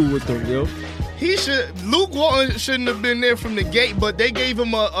what to do with them, yo. Luke Walton shouldn't have been there from the gate, but they gave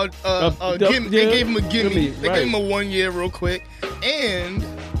him a gimme. They gave him a gimme. They gave him a 1 year real quick, and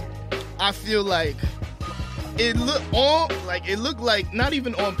I feel like it looked like not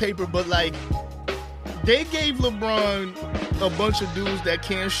even on paper, but like they gave LeBron a bunch of dudes that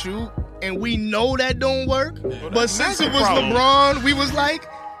can't shoot, and we know that don't work. But since it was LeBron, we was like,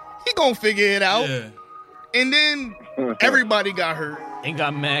 he gonna figure it out. Yeah. And then everybody got hurt. And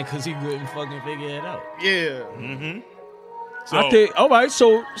got mad because he couldn't fucking figure it out. Yeah. So, I think. All right.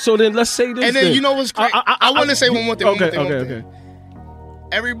 So then let's say this. And then you know what's crazy? I want to say one more thing. Okay.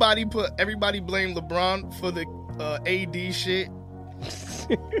 Everybody blamed LeBron for the AD shit.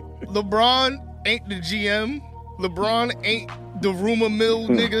 LeBron ain't the GM. LeBron ain't the rumor mill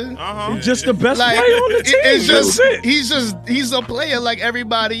nigga. Just the best Like, player on the team. it's just That's it. he's a player like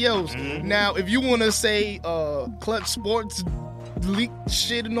everybody else. Now, if you want to say Clutch Sports leak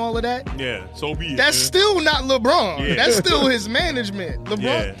shit and all of that, yeah, so be it. that's still not LeBron. Yeah. That's still his management. LeBron,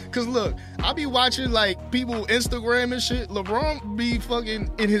 Yeah. because look, I be watching like people Instagram and shit. LeBron be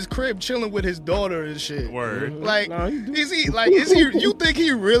fucking in his crib chilling with his daughter and shit. Word. Like, Nah, he do. is he? You think he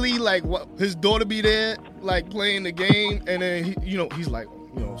really like what? His daughter be there like playing the game, and then he's like,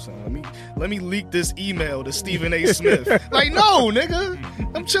 you know what I'm saying? Let me leak this email to Stephen A. Smith. Like, no,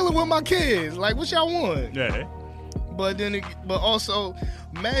 nigga, I'm chilling with my kids. Like, what y'all want? Yeah. But also,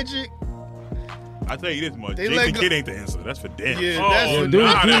 Magic. I tell you this much: They Jason let go- Kidd ain't the answer. That's for damn. Yeah, sure. that's for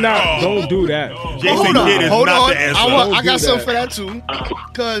Don't do that. Jason Kidd is hold not on. the answer. I got do something that. for that too,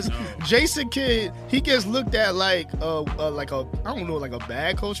 because Jason Kidd, he gets looked at like a I don't know, like a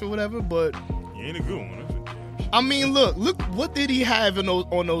bad coach or whatever. But He ain't a good one. That's for damn sure. I mean, look, what did he have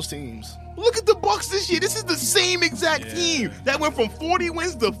on those teams? Look at the Bucks this year. This is the same exact team that went from 40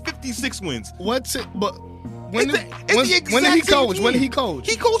 wins to 56 wins. What's it? But when It's did the exact when did he same coach? team. When did he coach?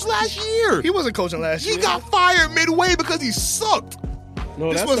 He coached last year. He wasn't coaching last year. He got fired midway because he sucked. No,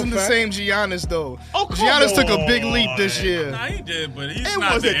 This that's wasn't a the fact. same Giannis though. Oh, come Giannis took a big on. leap this year. Nah, he did, but he's It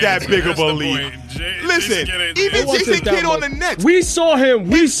not wasn't the that answer. big of That's a the leap. point. Listen, Jason Kidd ain't the even answer. wasn't Jason that Kidd on the much. Nets. We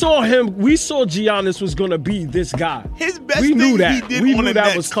saw Giannis was gonna be this guy. His best We thing knew that. he did We on knew the that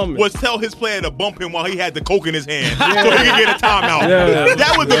Nets was coming. was tell his player to bump him while he had the coke in his hand so he could get a timeout. Yeah.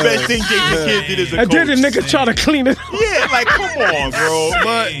 That was the best thing Jason Kidd did as a And coach. then the nigga try to clean it. Yeah, like, come on, bro.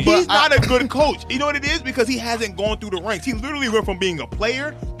 But He's not a good coach. You know what it is? Because he hasn't gone through the ranks. He literally went from being a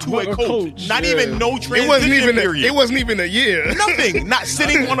player to But a a coach. coach, Not yeah. even no It transition wasn't even a year. Nothing. Not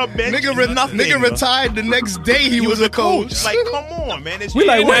sitting on a bench. Nothing. Nigga retired the next day. He was a coach. Like, come on, man. It's We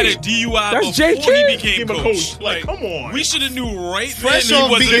like, He had wait, a DUI that's before J.K.? he became Became a coach. coach. Like, come on. We should have knew right Fresh then he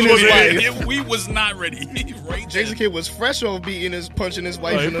off wasn't beating his ready. wife. We was not ready. Right Jason then. Kidd was fresh off punching his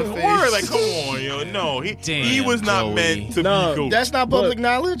wife in the face. Word, like, come on, yo. No, he Damn, was not Joey. meant to Nah. be coach. That's not public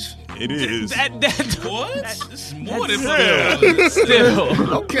knowledge. It is. What? It's more than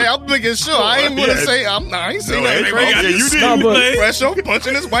Still. Okay, I'm making sure. I ain't gonna Yes. say I ain't saying No, nothing hey, crazy. yeah, you did. Nah, but- Fresh off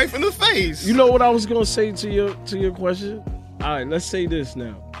punching his wife in the face. You know what I was gonna say to your question? All right, let's say this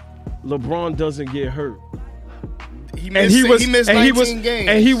now. LeBron doesn't get hurt. he And he missed 19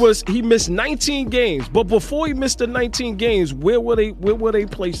 games. He missed 19 games. But before he missed the 19 games, where were they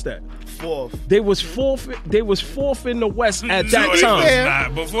placed at? fourth. They was fourth in the West at No, that they was time.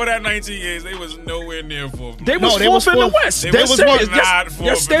 not. Before that 19 games, they was nowhere near fourth. They was they fourth was in the fourth. West. They They was was not yes, fourth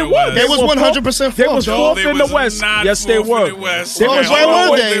yes, in they the were. West. They was were 100% They was fourth, fourth They in the was West. not Yes, they fourth in were. the West. They Oh, was where fourth.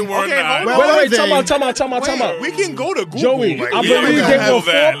 were they? were Okay, not. hold Where on. were Wait, they? time out. We can go to Google. Joey, right I now. believe Yeah, they hell were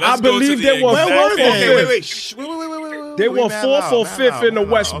that. fourth. I Let's go to believe the they were exact- fourth or Where were Okay, fifth. wait. Shh, wait. They were Man fourth loud, or man fifth loud, in the man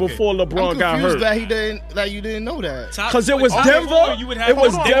West loud. Okay. before LeBron I'm got confused hurt. that you didn't know that. Top 'Cause it was four, Denver. You would have It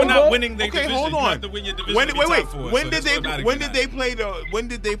was they were Denver. not winning their Okay, division. hold You on. have to win your division When to did be top four, when so did it's they automatic when for did that. they play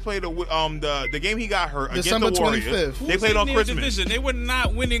the game he got hurt December against the Warriors? 25th. They played on Their Christmas. division. They were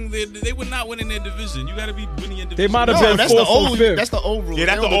not winning their division. You got to be winning your division. They might have No, been that's the fourth or old. fifth. That's the old rule. Yeah,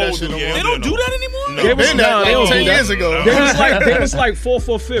 that's They the don't do old that shit rule, no yeah. more. They don't do that anymore. No. They was Been that nah, they like don't 10 do that. years ago. They was like fourth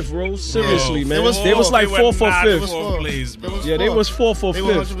or fifth, bro. Seriously, man. It was They was fourth. like They were fourth or not fifth. fourth. plays, bro. Yeah, they was 4th or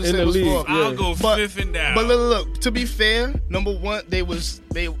 5th in the league. Yeah. I'll go 5th and down. But look, to be fair, number one, they was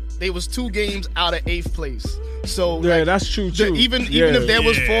 2 games out of 8th place. So yeah, that's true too. Even if there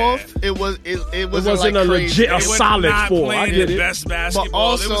was 4th, it wasn't like a legit a solid 4. I get it. Best basketball. But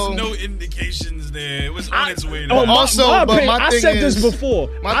also, there was no indications there. It was on its way. I said this before.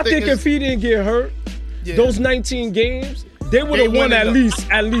 I think if he didn't get hurt, those 19 games, they would have won at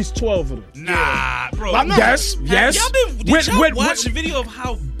least 12 of them. Nah, bro. Yes. Did y'all watch the video of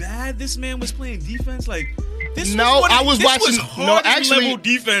how bad this man was playing defense? Like, I was watching level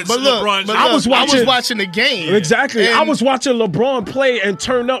defense. But look, I was watching the game. Exactly. I was watching LeBron play and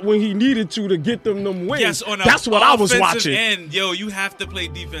turn up when he needed to get them wins. Yes, that's what I was watching. And you have to play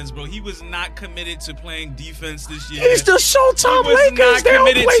defense, bro. He was not committed to playing defense this year. He's the Showtime Lakers. They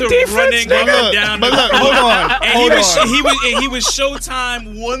don't play defense. But look, hold on. And he was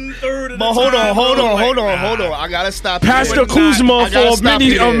Showtime 1/3 of the time. But hold on. I gotta stop. Pastor Kuzma for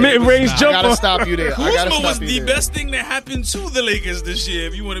a mid-range jumper. I gotta stop you there. Kuzma was the best thing that happened to the Lakers this year,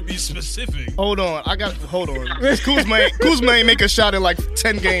 if you want to be specific. Hold on. Kuzma ain't make a shot in like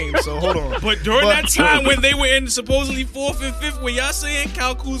 10 games, so hold on. But during that time when they were in supposedly 4th and 5th, where y'all saying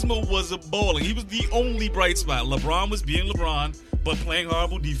Kyle Kuzma was a balling, he was the only bright spot. LeBron was being LeBron, but playing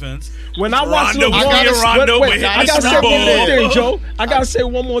horrible defense. When I watched LeBron, I gotta say one more thing, Joe. I gotta say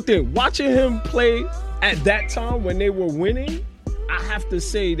one more thing. Watching him play at that time when they were winning, I have to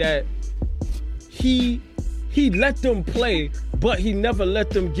say that he let them play, but he never let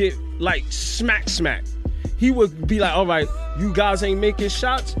them get like smack. He would be like, all right, you guys ain't making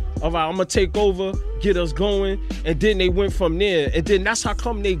shots. All right, I'm going to take over, get us going. And then they went from there. And then that's how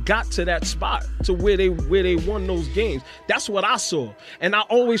come they got to that spot, to where they won those games. That's what I saw. And I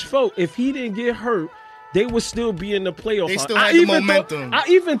always felt if he didn't get hurt, they would still be in the playoffs. They still had the momentum. I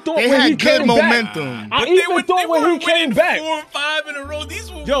even thought they when had he good came momentum. back. I even thought when he came back. 4 and 5 in a row. These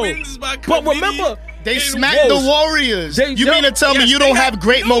were wins by but remember, they smacked the Warriors. You mean to tell me you don't have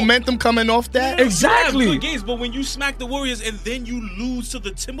great momentum coming off that? Exactly. Good games, but when you smack the Warriors and then you lose to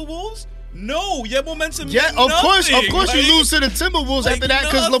the Timberwolves, no, your momentum. Yeah, of course, you lose to the Timberwolves after that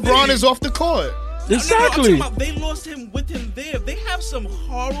because LeBron is off the court. Exactly. No, they lost him with him there. They have some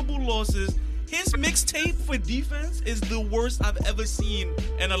horrible losses. His mixtape for defense is the worst I've ever seen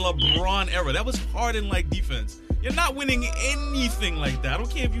in a LeBron era. That was Harden-like defense. You're not winning anything like that. I don't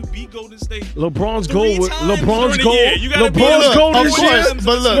care if you beat Golden State. LeBron's goal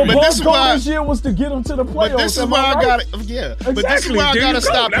this year was to get him to the playoffs. But this is where Exactly. But this is where I gotta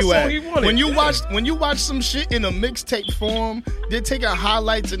stop you at. When you watch some shit in a mixtape form, they're taking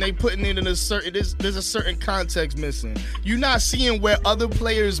highlights and they putting it in a certain. There's a certain context missing. You're not seeing where other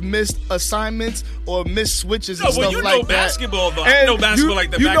players missed assignments or missed switches and stuff like that. Basketball though. I know basketball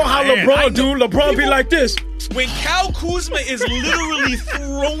like the back of my hand. You know how LeBron do? LeBron be like this. When Kyle Kuzma is literally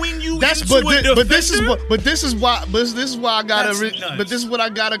throwing you into a defender. But this is why I gotta. But this is what I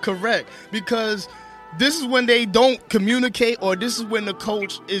gotta correct, because this is when they don't communicate, or this is when the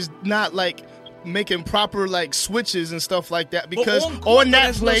coach is not like making proper like switches and stuff like that. Because on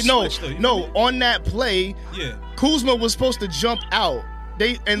that play, on that play, Kuzma was supposed to jump out.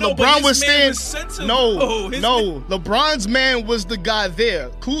 LeBron was staying. LeBron's man was the guy there.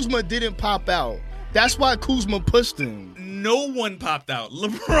 Kuzma didn't pop out. That's why Kuzma pushed him. No one popped out.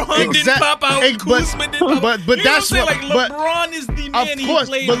 LeBron didn't pop out. Kuzma didn't pop out. But that's what. LeBron is the man. Of course,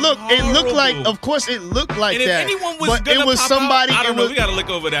 he but look, horrible. it looked like. Of course, it looked like and that. If anyone was but it was pop somebody. Out, I don't know. We gotta look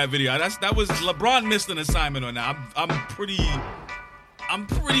over that video. That was LeBron missed an assignment on that. I'm pretty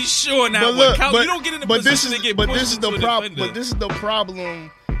sure now. You don't get in the position to get pushed into a defender. But this is the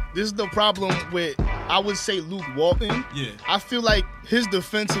problem. This is the problem with, I would say, Luke Walton. Yeah. I feel like his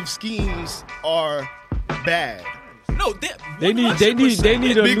defensive schemes are bad. No, they need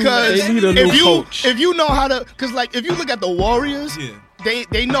a new coach. If you know how to, because like if you look at the Warriors,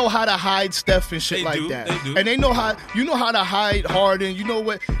 they know how to hide Steph and shit like that, and they know how to hide Harden. You know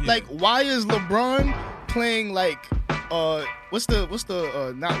what? Like, why is LeBron playing like what's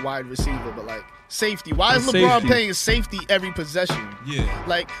the not wide receiver but like safety? Why is LeBron playing safety every possession? Yeah,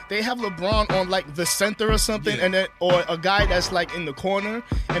 like they have LeBron on like the center or something, and then or a guy that's like in the corner,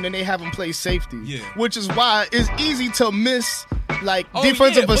 and then they have him play safety. Yeah, which is why it's easy to miss like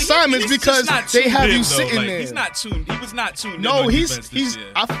defensive assignments because they have you sitting there. He's not tuned. He was not tuned. No,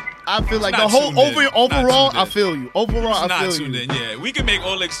 I feel like Not the whole tuned in. Not overall, tuned in. I feel you. Overall, I Not feel tuned you. in. Yeah, we can make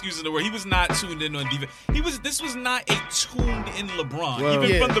all the excuses in the world. He was not tuned in on defense. This was not a tuned in LeBron. Well, even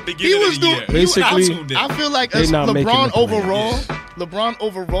Yeah. from the beginning of the year. Basically, He was not tuned in. I feel like They as not making LeBron the playoffs. overall, LeBron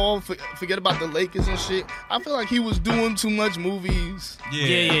overall, forget about the Lakers and shit. I feel like he was doing too much movies.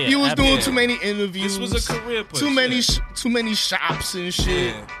 Yeah. He was doing Yeah. too many interviews. This was a career push. Too many, yeah. too many shops and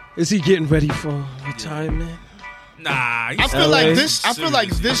shit. Yeah. Is he getting ready for retirement? Nah, I he's feel like LA. this. I feel like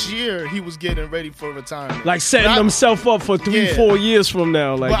Seriously. this year he was getting ready for retirement. Like setting But I- himself up for 3-4 years from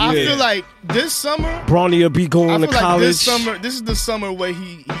now. Like, But I yeah. feel like this summer, Bronny will be I going feel to like college. this is the summer where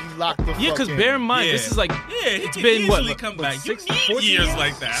he locked the fuck Yeah, because in. bear in mind, Yeah. this is like Yeah, he it's can been easily what, come what, back. You 14 need years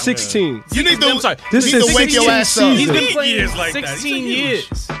like that. 16. You need to. I'm sorry. This you need is to wake your 16 ass up. season. He's been Need playing years like that. 16 He's a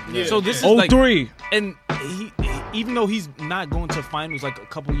years. huge- So this is like, 03. and he even though he's not going to finals like a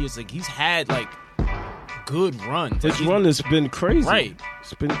couple years, like he's had like good runs. Like, His run has been crazy. Right.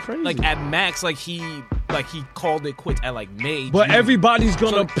 It's been crazy. like at max, like he called it quits at like May. But June. everybody's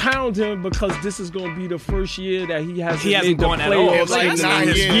gonna So- pound him because this is gonna be the first year that he hasn't He hasn't made the gone at all. playoffs In like That's in nine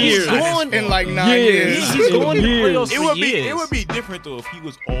his years. years. In like 9 Years. years. He's going to the Years. playoffs It for would be years. it would be different though if he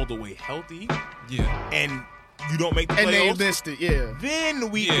was all the way healthy Yeah. and you don't make the And they playoffs. missed it. Yeah.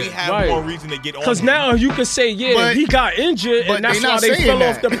 Then we Yeah. have Right. more reason to get on. Because him. now you can say, yeah, But- he got injured, but and that's they why not they saying fell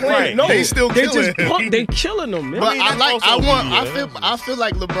that. off the plane. Right. No, They still they killing him. they killing him, man. But mean, I that's like. I also want. media. I feel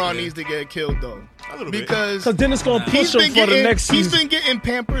like LeBron needs to get killed though, A little bit. because Because then it's gonna he's push him been for the next he's season. been getting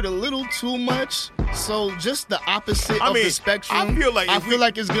pampered a little too much. So just the opposite I of mean, the spectrum. I feel like if we-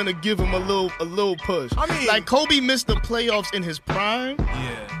 it's gonna give him a little push. I mean- like Kobe missed the playoffs in his prime,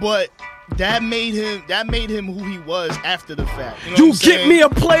 Yeah. but that made him who he was after the fact. You, know You what I'm get saying? me a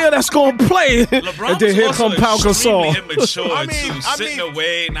player that's gonna play, LeBron and then was here also come Pau extremely Gasol. immature I mean- too, I sitting mean-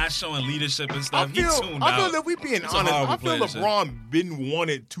 away, not showing leadership and I stuff. He feel tuned that out. if we being He's a honest, horrible I feel player, shit. LeBron been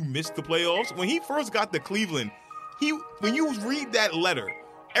wanted to miss the playoffs. When he first got to Cleveland, when you read that letter,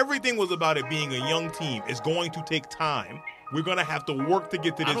 everything was about it being a young team. It's going to take time. We're gonna have to work to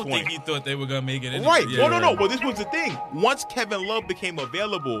get to I this don't point. think he thought they were gonna make it. Anyway. Right. Yeah. Well, no. But this was the thing. Once Kevin Love became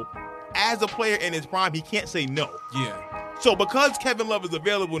available, as a player in his prime, he can't say no. Yeah. So because Kevin Love is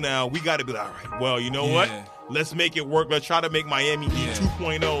available now, we got to be like, all right, well, you know what? Yeah. Let's make it work. Let's try to make Miami Heat Yeah.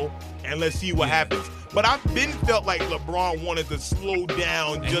 2.0, and let's see what happens. But I've been felt like LeBron wanted to slow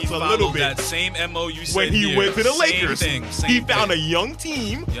down And just he a little followed bit. that same MO you said When he here. went to the Same Lakers, thing, same he found a thing. young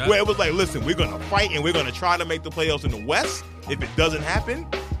team Yep. where it was like, listen, we're going to fight and we're going to try to make the playoffs in the West. If it doesn't happen,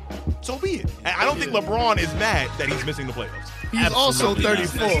 so be it. And I don't think LeBron is mad that he's missing the playoffs. He's also Absolutely not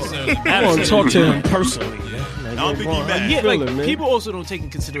 34. necessarily. I want to talk to him personally. I don't think he's mad. Yeah, Feel like it, man. people also don't take in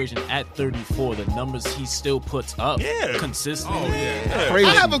consideration at 34 the numbers he still puts up Yeah. consistently. Oh yeah. Crazy.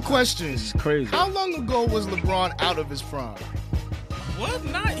 I have a question. Crazy. How long ago was LeBron out of his prime? What?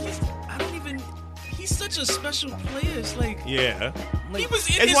 Not. I don't even. He's such a special player. It's like Yeah. he was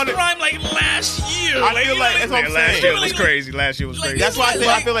in It's his one of- prime like last year. I like, feel you like know, that's what I'm saying. year was crazy. Last year was Like, That's why I say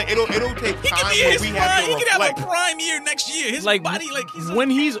I Like- feel like it'll take He time could be in where his we have prime. to He could have reflect. a prime year next year. His Like body, like he's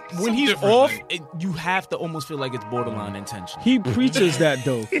when he's different, off, like- you have to almost feel like it's borderline intentional. He preaches that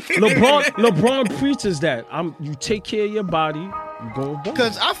though. LeBron preaches that. You take care of your body. You go ball.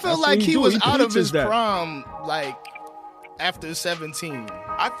 Because I feel That's like what he do. was out of preaches his that. prime like after 17.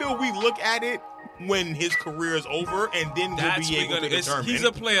 I feel we look at it when his career is over, and then we'll That's be what able to gonna. determine. He's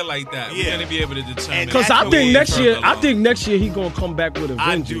a player like that. Yeah. We're gonna be able to determine. Because That's I the think way next further year, along. next year he gonna come back with a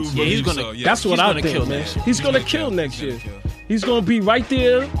I vengeance. do. Yeah, he's believe gonna- So, yeah. That's what He's I gonna think, kill man. next year. He's gonna gonna kill kill. next He's year. gonna kill. He's gonna be right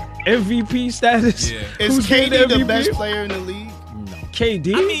there, MVP status. Yeah. Is Who's getting KD the MVP? best player in the league?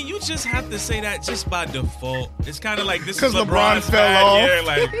 KD. I mean, you just have to say that just by default. It's kind of like this is 'Cause LeBron LeBron's fell bad off. year.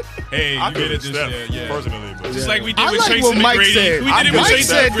 Like, hey, I you feel get it it's this Steph, year. Yeah. personally, but Just like we did I with like Tracy what Mike McGrady. said. We did it with Mike Tracy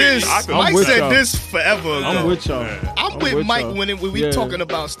said McGrady. this. I'm Mike with said y'all. this forever ago. I'm with y'all. I'm with with Mike y'all. when we Yeah. talking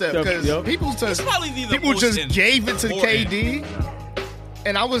about Steph Steph, because yep. people It's probably the people most just gave it to important. KD,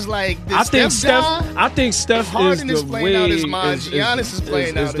 and I was like, did I think Steph Steph. die? I think Steph Harden is is the playing way out his mind. Giannis is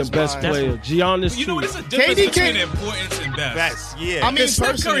playing out the his best mind. player. Giannis You know too. what? It's a difference KD between can't- importance and best. that's yeah. I mean, Because Steph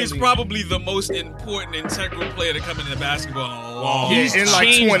Curry is personally. probably the most important integral player to come into basketball in a long Yeah, He's in like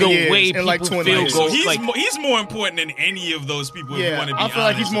changed 20 the years. way In like people 20 feel years. So goals. he's Like, he's more important than any of those people. If Yeah, you want to be I feel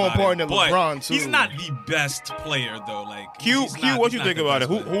like he's honest more about important it. than But LeBron, too. He's not the best player though. Like Q, he's Q, not- what he's you not think the about it?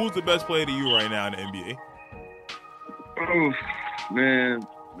 best player. Who's the best player to you right now in the NBA? Oh, man.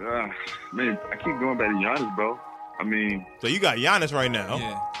 I keep going back to Giannis, bro. I mean, So you got Giannis right now.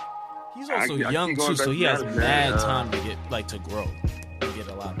 Yeah. he's also I young keep going too, so back he to has Giannis, mad man. time to get to grow and get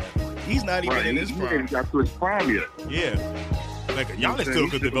a lot better. He's not even right, in he his ain't prime. got to his prime yet. Yeah. Like Giannis still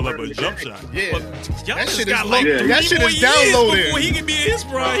could develop a jump shot. Yeah, That shit got is like low. 3 That shit more is years downloaded. before he can be in his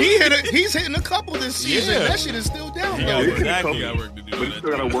prime. He's hitting a couple this season. Yeah. That shit is still Yeah, downloaded. exactly. He got work to do. But you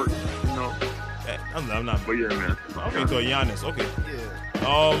still gotta work, you know. I'm not. But yeah, man. Okay, so Giannis. Okay.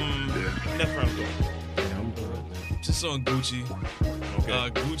 Yeah. Next round go. Just on Gucci.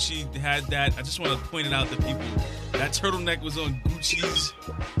 Okay. Gucci had that. I just want to point it out to people. That turtleneck was on Gucci's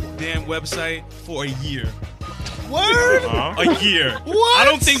damn website for a year. Word? A year. What? I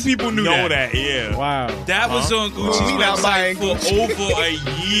don't think people knew know that. that. Yeah. Wow. That was on Gucci's We not website buying for Gucci. over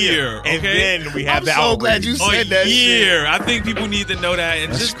a year. Okay? And then we have I'm the so glad you outrage. said that a shit. year. I think people need to know that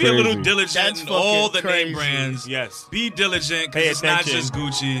and That's just be a little crazy. diligent That's in all the fucking name crazy. brands. Yes. Be diligent Pay because it's not attention. just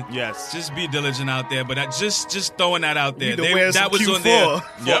Gucci. Yes. Just be diligent out there. But just throwing that out there. need to wear That some was on Q4. there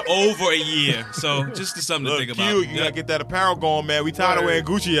for Yep. over a year. So just something to Look, think Q, about. you gotta get that apparel going, man. We tired of wearing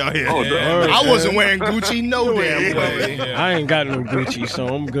Gucci out here. Oh, Yeah. I wasn't wearing Gucci no damn way. Yeah. I ain't got no Gucci, so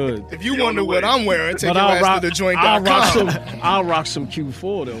I'm good. If you wonder what I'm wearing, take But your I'll ass rock, to the joint.com. I'll rock some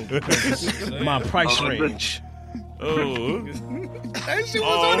Q4 though. My price range. Oh. That shit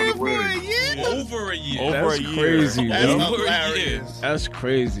was on there for a year. Over a year. Over That's a year. crazy, That's yo. Over a hilarious. That's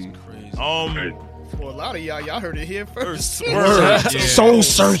crazy. For a lot of y'all heard it here first. Yeah. Soul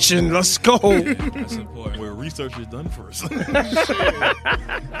searching. Let's go. That's important. where research is done first.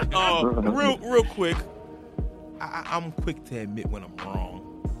 Real quick, I'm quick to admit when I'm wrong,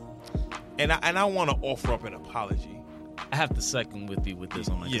 and I want to offer up an apology. I have to second with you with this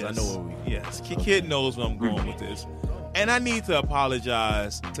one because I know where we. Yes, Kid knows where I'm going with this, and I need to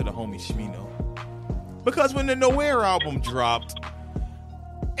apologize to the homie Shmino because when the Nowhere album dropped,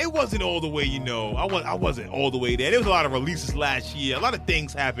 it wasn't all the way. I wasn't all the way there. There was a lot of releases last year. A lot of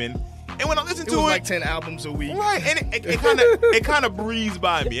things happened, and when I listened It to was it, like 10 albums a week. right, and it kind of breezed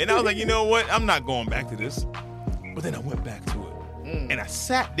by me, and I was like, you know what? I'm not going back to this. But then I went back to it, and I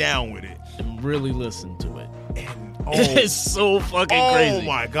sat down with it, And really listen to it. and It's so fucking crazy. Oh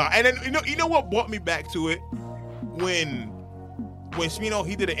my god! And then you know what brought me back to it when Shmino,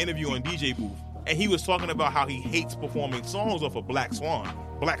 he did an interview on DJ Booth, and he was talking about how he hates performing songs off of Black Swan.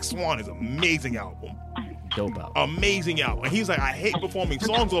 Black Swan is an amazing album. Dope out. Amazing album. And he's like, I hate performing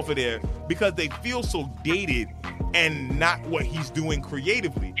songs off of there because they feel so dated and not what he's doing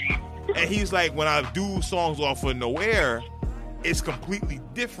creatively. And he's like, when I do songs off of Nowhere, it's completely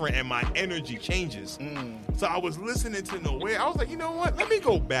different and my energy changes. So I was listening to Nowhere. I was like, you know what? Let me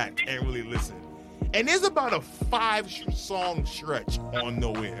go back and really listen. And there's about a 5-song stretch on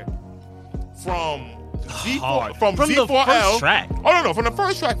Nowhere from Hard. from From the Z4L. first track. Oh no, from the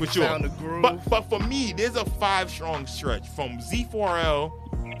first track for sure. Found the groove. But for me, there's a 5-strong stretch from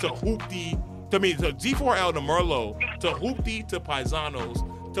Z4L to Hoopty, to Z4L to Merlot, to Hoopty to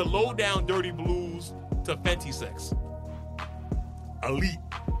Paisanos, to Low Down Dirty Blues, to Fenty Sex. Elite.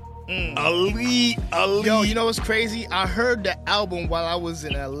 Elite. Yo, you know what's crazy? I heard the album while I was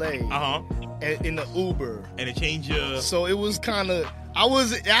in LA in the Uber. And it changed your... So it was kind of... I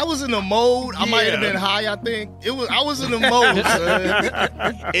was in the mode. I might have been high, I think. I was in the mode,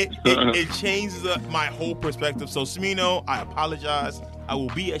 son. It changes my whole perspective. So, Smino, I apologize. I will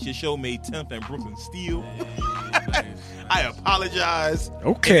be at your show May 10th in Brooklyn Steel. I apologize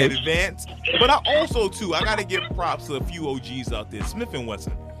in advance. But I also, too, I got to give props to a few OGs out there. Smith &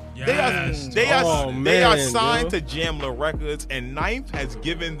 Wesson. Yes. They are signed yo. to Jamla Records, and Ninth has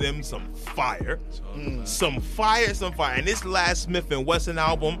given them some fire. Some fire. And this last Smith & Wesson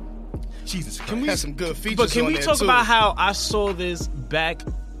album, Jesus Christ. Had some good features. But can on we there, talk too. about how I saw this back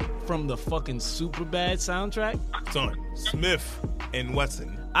from the fucking Superbad soundtrack? Son, Smith &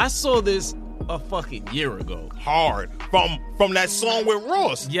 Wesson. I saw this a fucking year ago. Hard. From that song with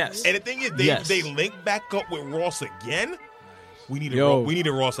Ross. Yes. And the thing is, they link back up with Ross again. We need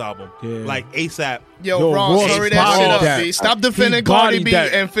a Ross album. Yeah. Like ASAP. Yo, Ross, hurry that shit up, that. B. Stop defending He Cardi bodied B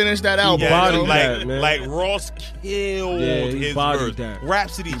that. and finish that album. bodied yo. that. man. Like Ross killed he his bodied verse. that.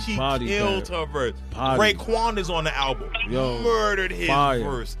 Rhapsody, she bodied killed that. her verse. Bodied. Raekwon is on the album. Yo, Murdered his fire.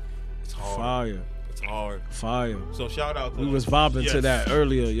 verse. It's hard. Fire. It's hard. Fire. So shout out to We was vibing to Yes. that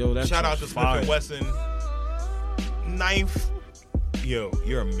earlier, yo. That's Shout out to fire. Smith & Wesson. Ninth. Yo,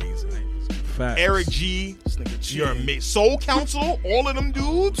 you're amazing. Facts. Eric G. This nigga You're cheating. amazing. Soul Council, all of them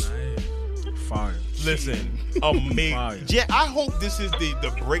dudes. Fire. Listen, amazing. Fire. I hope this is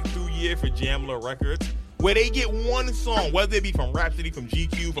the breakthrough year for Jamla Records, where they get one song, whether it be from Rhapsody, from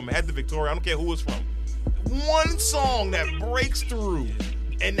GQ, from Head to Victoria, I don't care who it's from, one song that breaks through,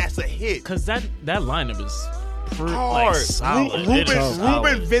 and that's a hit. Cause that lineup is Hard. solid. It is solid.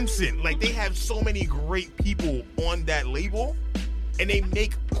 Ruben Vincent, like they have so many great people on that label, and they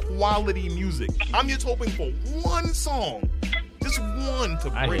make quality music. I'm just hoping for one song, one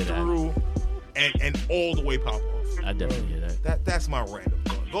to I break hear that. through and all the way pop off. I definitely hear that. That's my random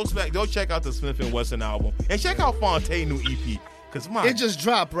thought. Go check out the Smith & Wesson album and check out Fontaine new EP. Cause It just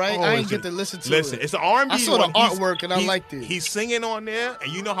dropped, right? I ain't get to listen to it. Listen, it's an R&B. I saw the one. artwork and I liked it. He's singing on there,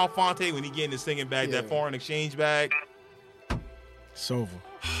 and you know how Fontaine, when he get in his singing bag, that foreign exchange bag. It's over.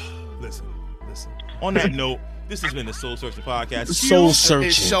 Listen. On that note, this has been the Soul Searching Podcast. Soul Searching.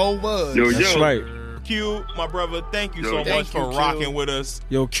 It sure was. That's right. Q, my brother, thank you so Thank much for you, Q. rocking with us.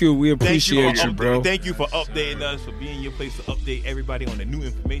 Yo, Q, we appreciate you, bro. Thank you for updating us, for being your place to update everybody on the new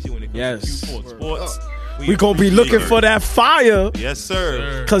information when it comes to Q Sports. We gonna be looking for that fire. Yes,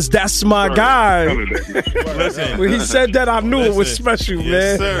 sir. Cause that's my guy. Listen, When he said that, I knew it was special,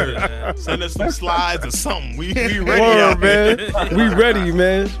 yes, man. sir. Send us some slides or something. We ready, Word, out man. there. We ready,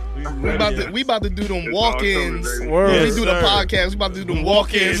 man. We about to do them walk-ins. Word. When we Yes, do the sir. podcast, we about to do them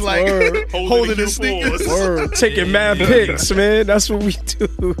walk-ins, like Word. holding the sneakers. Word. Taking mad pics, man. That's what we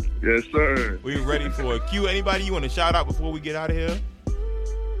do. Yes, sir. We ready for it. Q, anybody you want to shout out before we get out of here?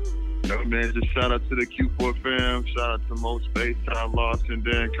 No, man, just shout out to the Q4 fam. Shout out to Mo Space, Todd Lawson,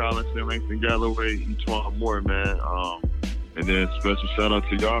 Dan Collinson, Langston Galloway, Etwan Moore, man. And then special shout out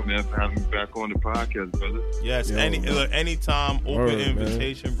to y'all, man, for having me back on the podcast, brother. Yes, Yo, anytime, open Word,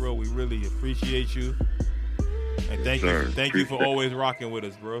 invitation, bro. We really appreciate you. And thank Yes, you, sir. thank you for always rocking with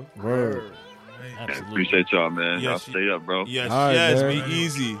us, bro. Word. Absolutely. Appreciate y'all, man. Yes, Y'all stay up, bro. Yes, All right, yes, man. be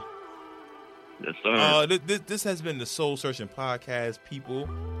easy. Yes, sir. This has been the Soul Searching Podcast, people.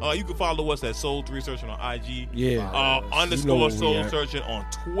 You can follow us at Soul 3 Searching on IG. Yeah. Underscore where we Soul at. Searching on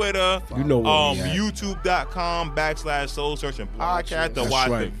Twitter. You know where we at. YouTube.com/Soul Searching Podcast to That's watch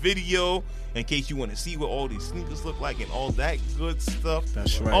the right. video in case you want to see what all these sneakers look like and all that good stuff.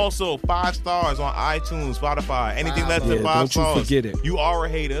 That's right. Also, 5 stars on iTunes, Spotify. Anything less than Yeah, 5 don't you stars. forget it. You are a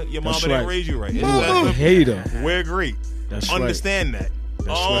hater. Your mama That's didn't right. raise you right. You a hater. We're great. That's right. Understand that. That's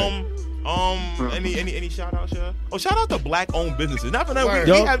right. Any shout outs, yeah? Oh, shout out to black owned businesses. Not for nothing. Word.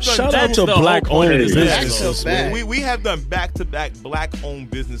 We Yo, have done shout out that's to the whole black point owned of this. businesses. That's man. we have done back to back black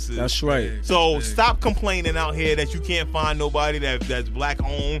owned businesses. That's right. So stop complaining out here that you can't find nobody that's black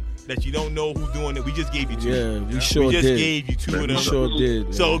owned, that you don't know who's doing it. We just gave you 2. Yeah, we sure we just did. gave you 2 of them. We sure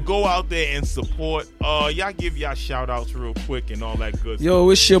did. So man. go out there and support. Y'all give y'all shout outs real quick and all that good Yo,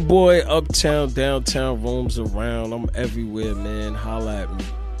 it's your boy Uptown, Downtown, roams around. I'm everywhere, man. Holla at me.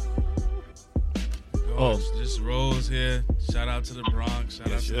 Just Rose here. Shout out to the Bronx.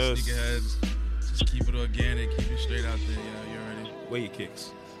 Shout out to the sneakerheads. Just keep it organic. Keep it straight out there. You already. stuff. Where your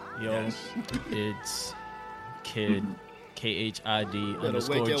kicks? Yo, it's Kid KHID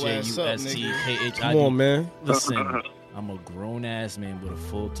underscore wake your ass up, JUST nigga. KHID. Come on, man. Listen, I'm a grown ass man with a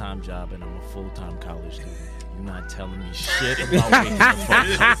full-time job and I'm a full-time college student. You're not telling me shit about waking the fuck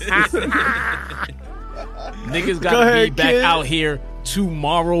up. Niggas Go gotta ahead, be back kid. out here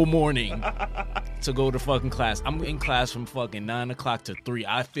tomorrow morning to go to fucking class. I'm in class from fucking 9 o'clock to 3.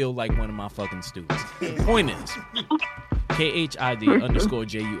 I feel like one of my fucking students. Point is, KHID underscore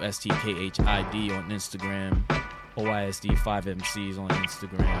JUST KHID on Instagram. OISD 5MCs on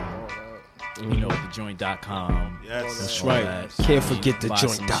Instagram. You know, thejoint.com. Yes. That's all right. that. Can't forget the Buy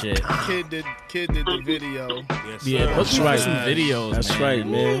some joint. shit. Kid did the video. Yes, Yeah, sir. put some right. some videos. That's man. right,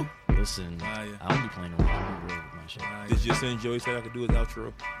 man. Listen, Fire. I don't be playing around. I be real with my shit. Did you send Joey said I could do his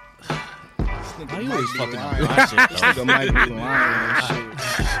outro? Why you always fucking up lying. my shit, Nigga though? might be lying and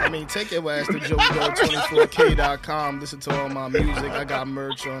shit. I mean, take your ass to JoeDo24k.com. Listen to all my music. I got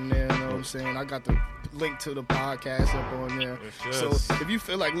merch on there. You know what I'm saying? I got the link to the podcast up on there. Yes, So yes. if you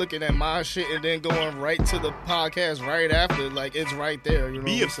feel like looking at my shit and then going right to the podcast right after, like it's right there. You know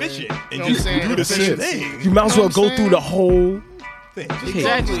Be what I'm saying? efficient and You know what I'm just saying? do the same Efficiency. thing. You might as well know what go I'm through the whole.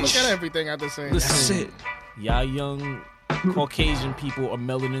 Exactly. Look at everything at the same That's time. it. Y'all young Caucasian people or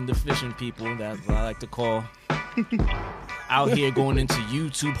melanin deficient people, that's what I like to call, out here going into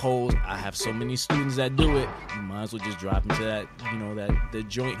YouTube holes. I have so many students that do it. You might as well just drop into that, you know, that the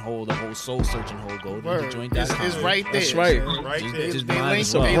joint hole, the whole soul searching hole. Go to Word. thejoint.com. It's right there. That's right. man. Right Just, there. just They might link,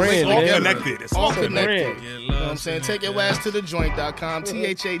 as they well. link brand, all man. connected. It's all all connected. brand. Yeah, You know what I'm saying? Take your ass to thejoint.com.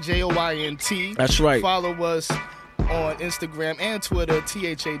 THAJOINT. That's right. Follow us on Instagram and Twitter,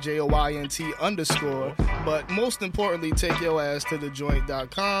 THAJOINT_. But most importantly, take your ass to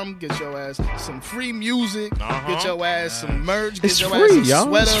thejoint.com. Get your ass some free music. Get your ass some merch. Get It's your free, ass a y'all.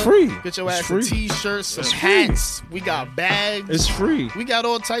 sweater. It's free. Get your It's ass free. a t-shirt, some It's hats. We got bags. It's free. We got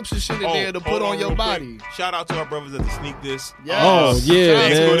all types of shit in there to hold put on your real body. quick. Shout out to our brothers at the Sneak This. Yes. Oh, yeah, Shout out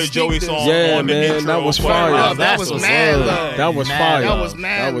Thanks man. for the the Joey Sneak song This. Yeah, on the man, intro. that was Wow, fire. That That's was what's mad up. love. That was Mad fire. That love. was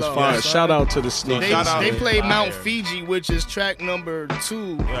mad That was love, fire. son. Shout out to the Sneak. They, Shout out. they played Mount Fire. Fiji Fiji, which is track number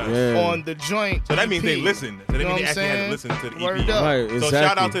 2 Yeah. on the joint. So that means they EP. listened. So that You know means they what actually I'm had to saying? listen to the EP. Word up. Right, So exactly.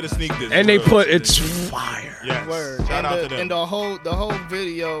 shout out to the Sneak Disc. And they put it's fire. Yes. Word. Shout out to them. And the whole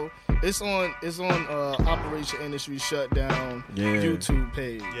video, it's on Operation Industry Shutdown YouTube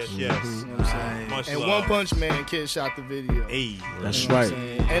page. Yes, yes. You know what I'm saying? Much And love. One Punch Man Kid shot the video. Hey. That's You know what I'm right.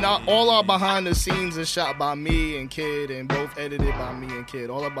 saying? And all our behind the scenes are shot by me and Kid, and both edited by me and Kid.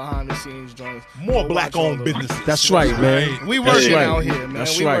 All the behind the scenes joints. More Go black watch all owned of them. businesses. That's right, man. We That's working right. out here, man.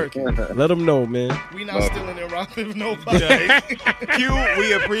 That's we right. working. Let them know, man. We not stealing and robbing with nobody. Yeah. Q,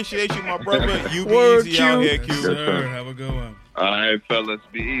 we appreciate you, my brother. You be Word, easy out Q. here, Q. Sir, have a good one. All right, fellas,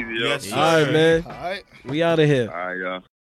 be easy, yo. Yes, sir. All right, man. All right. We out of here. All right, y'all.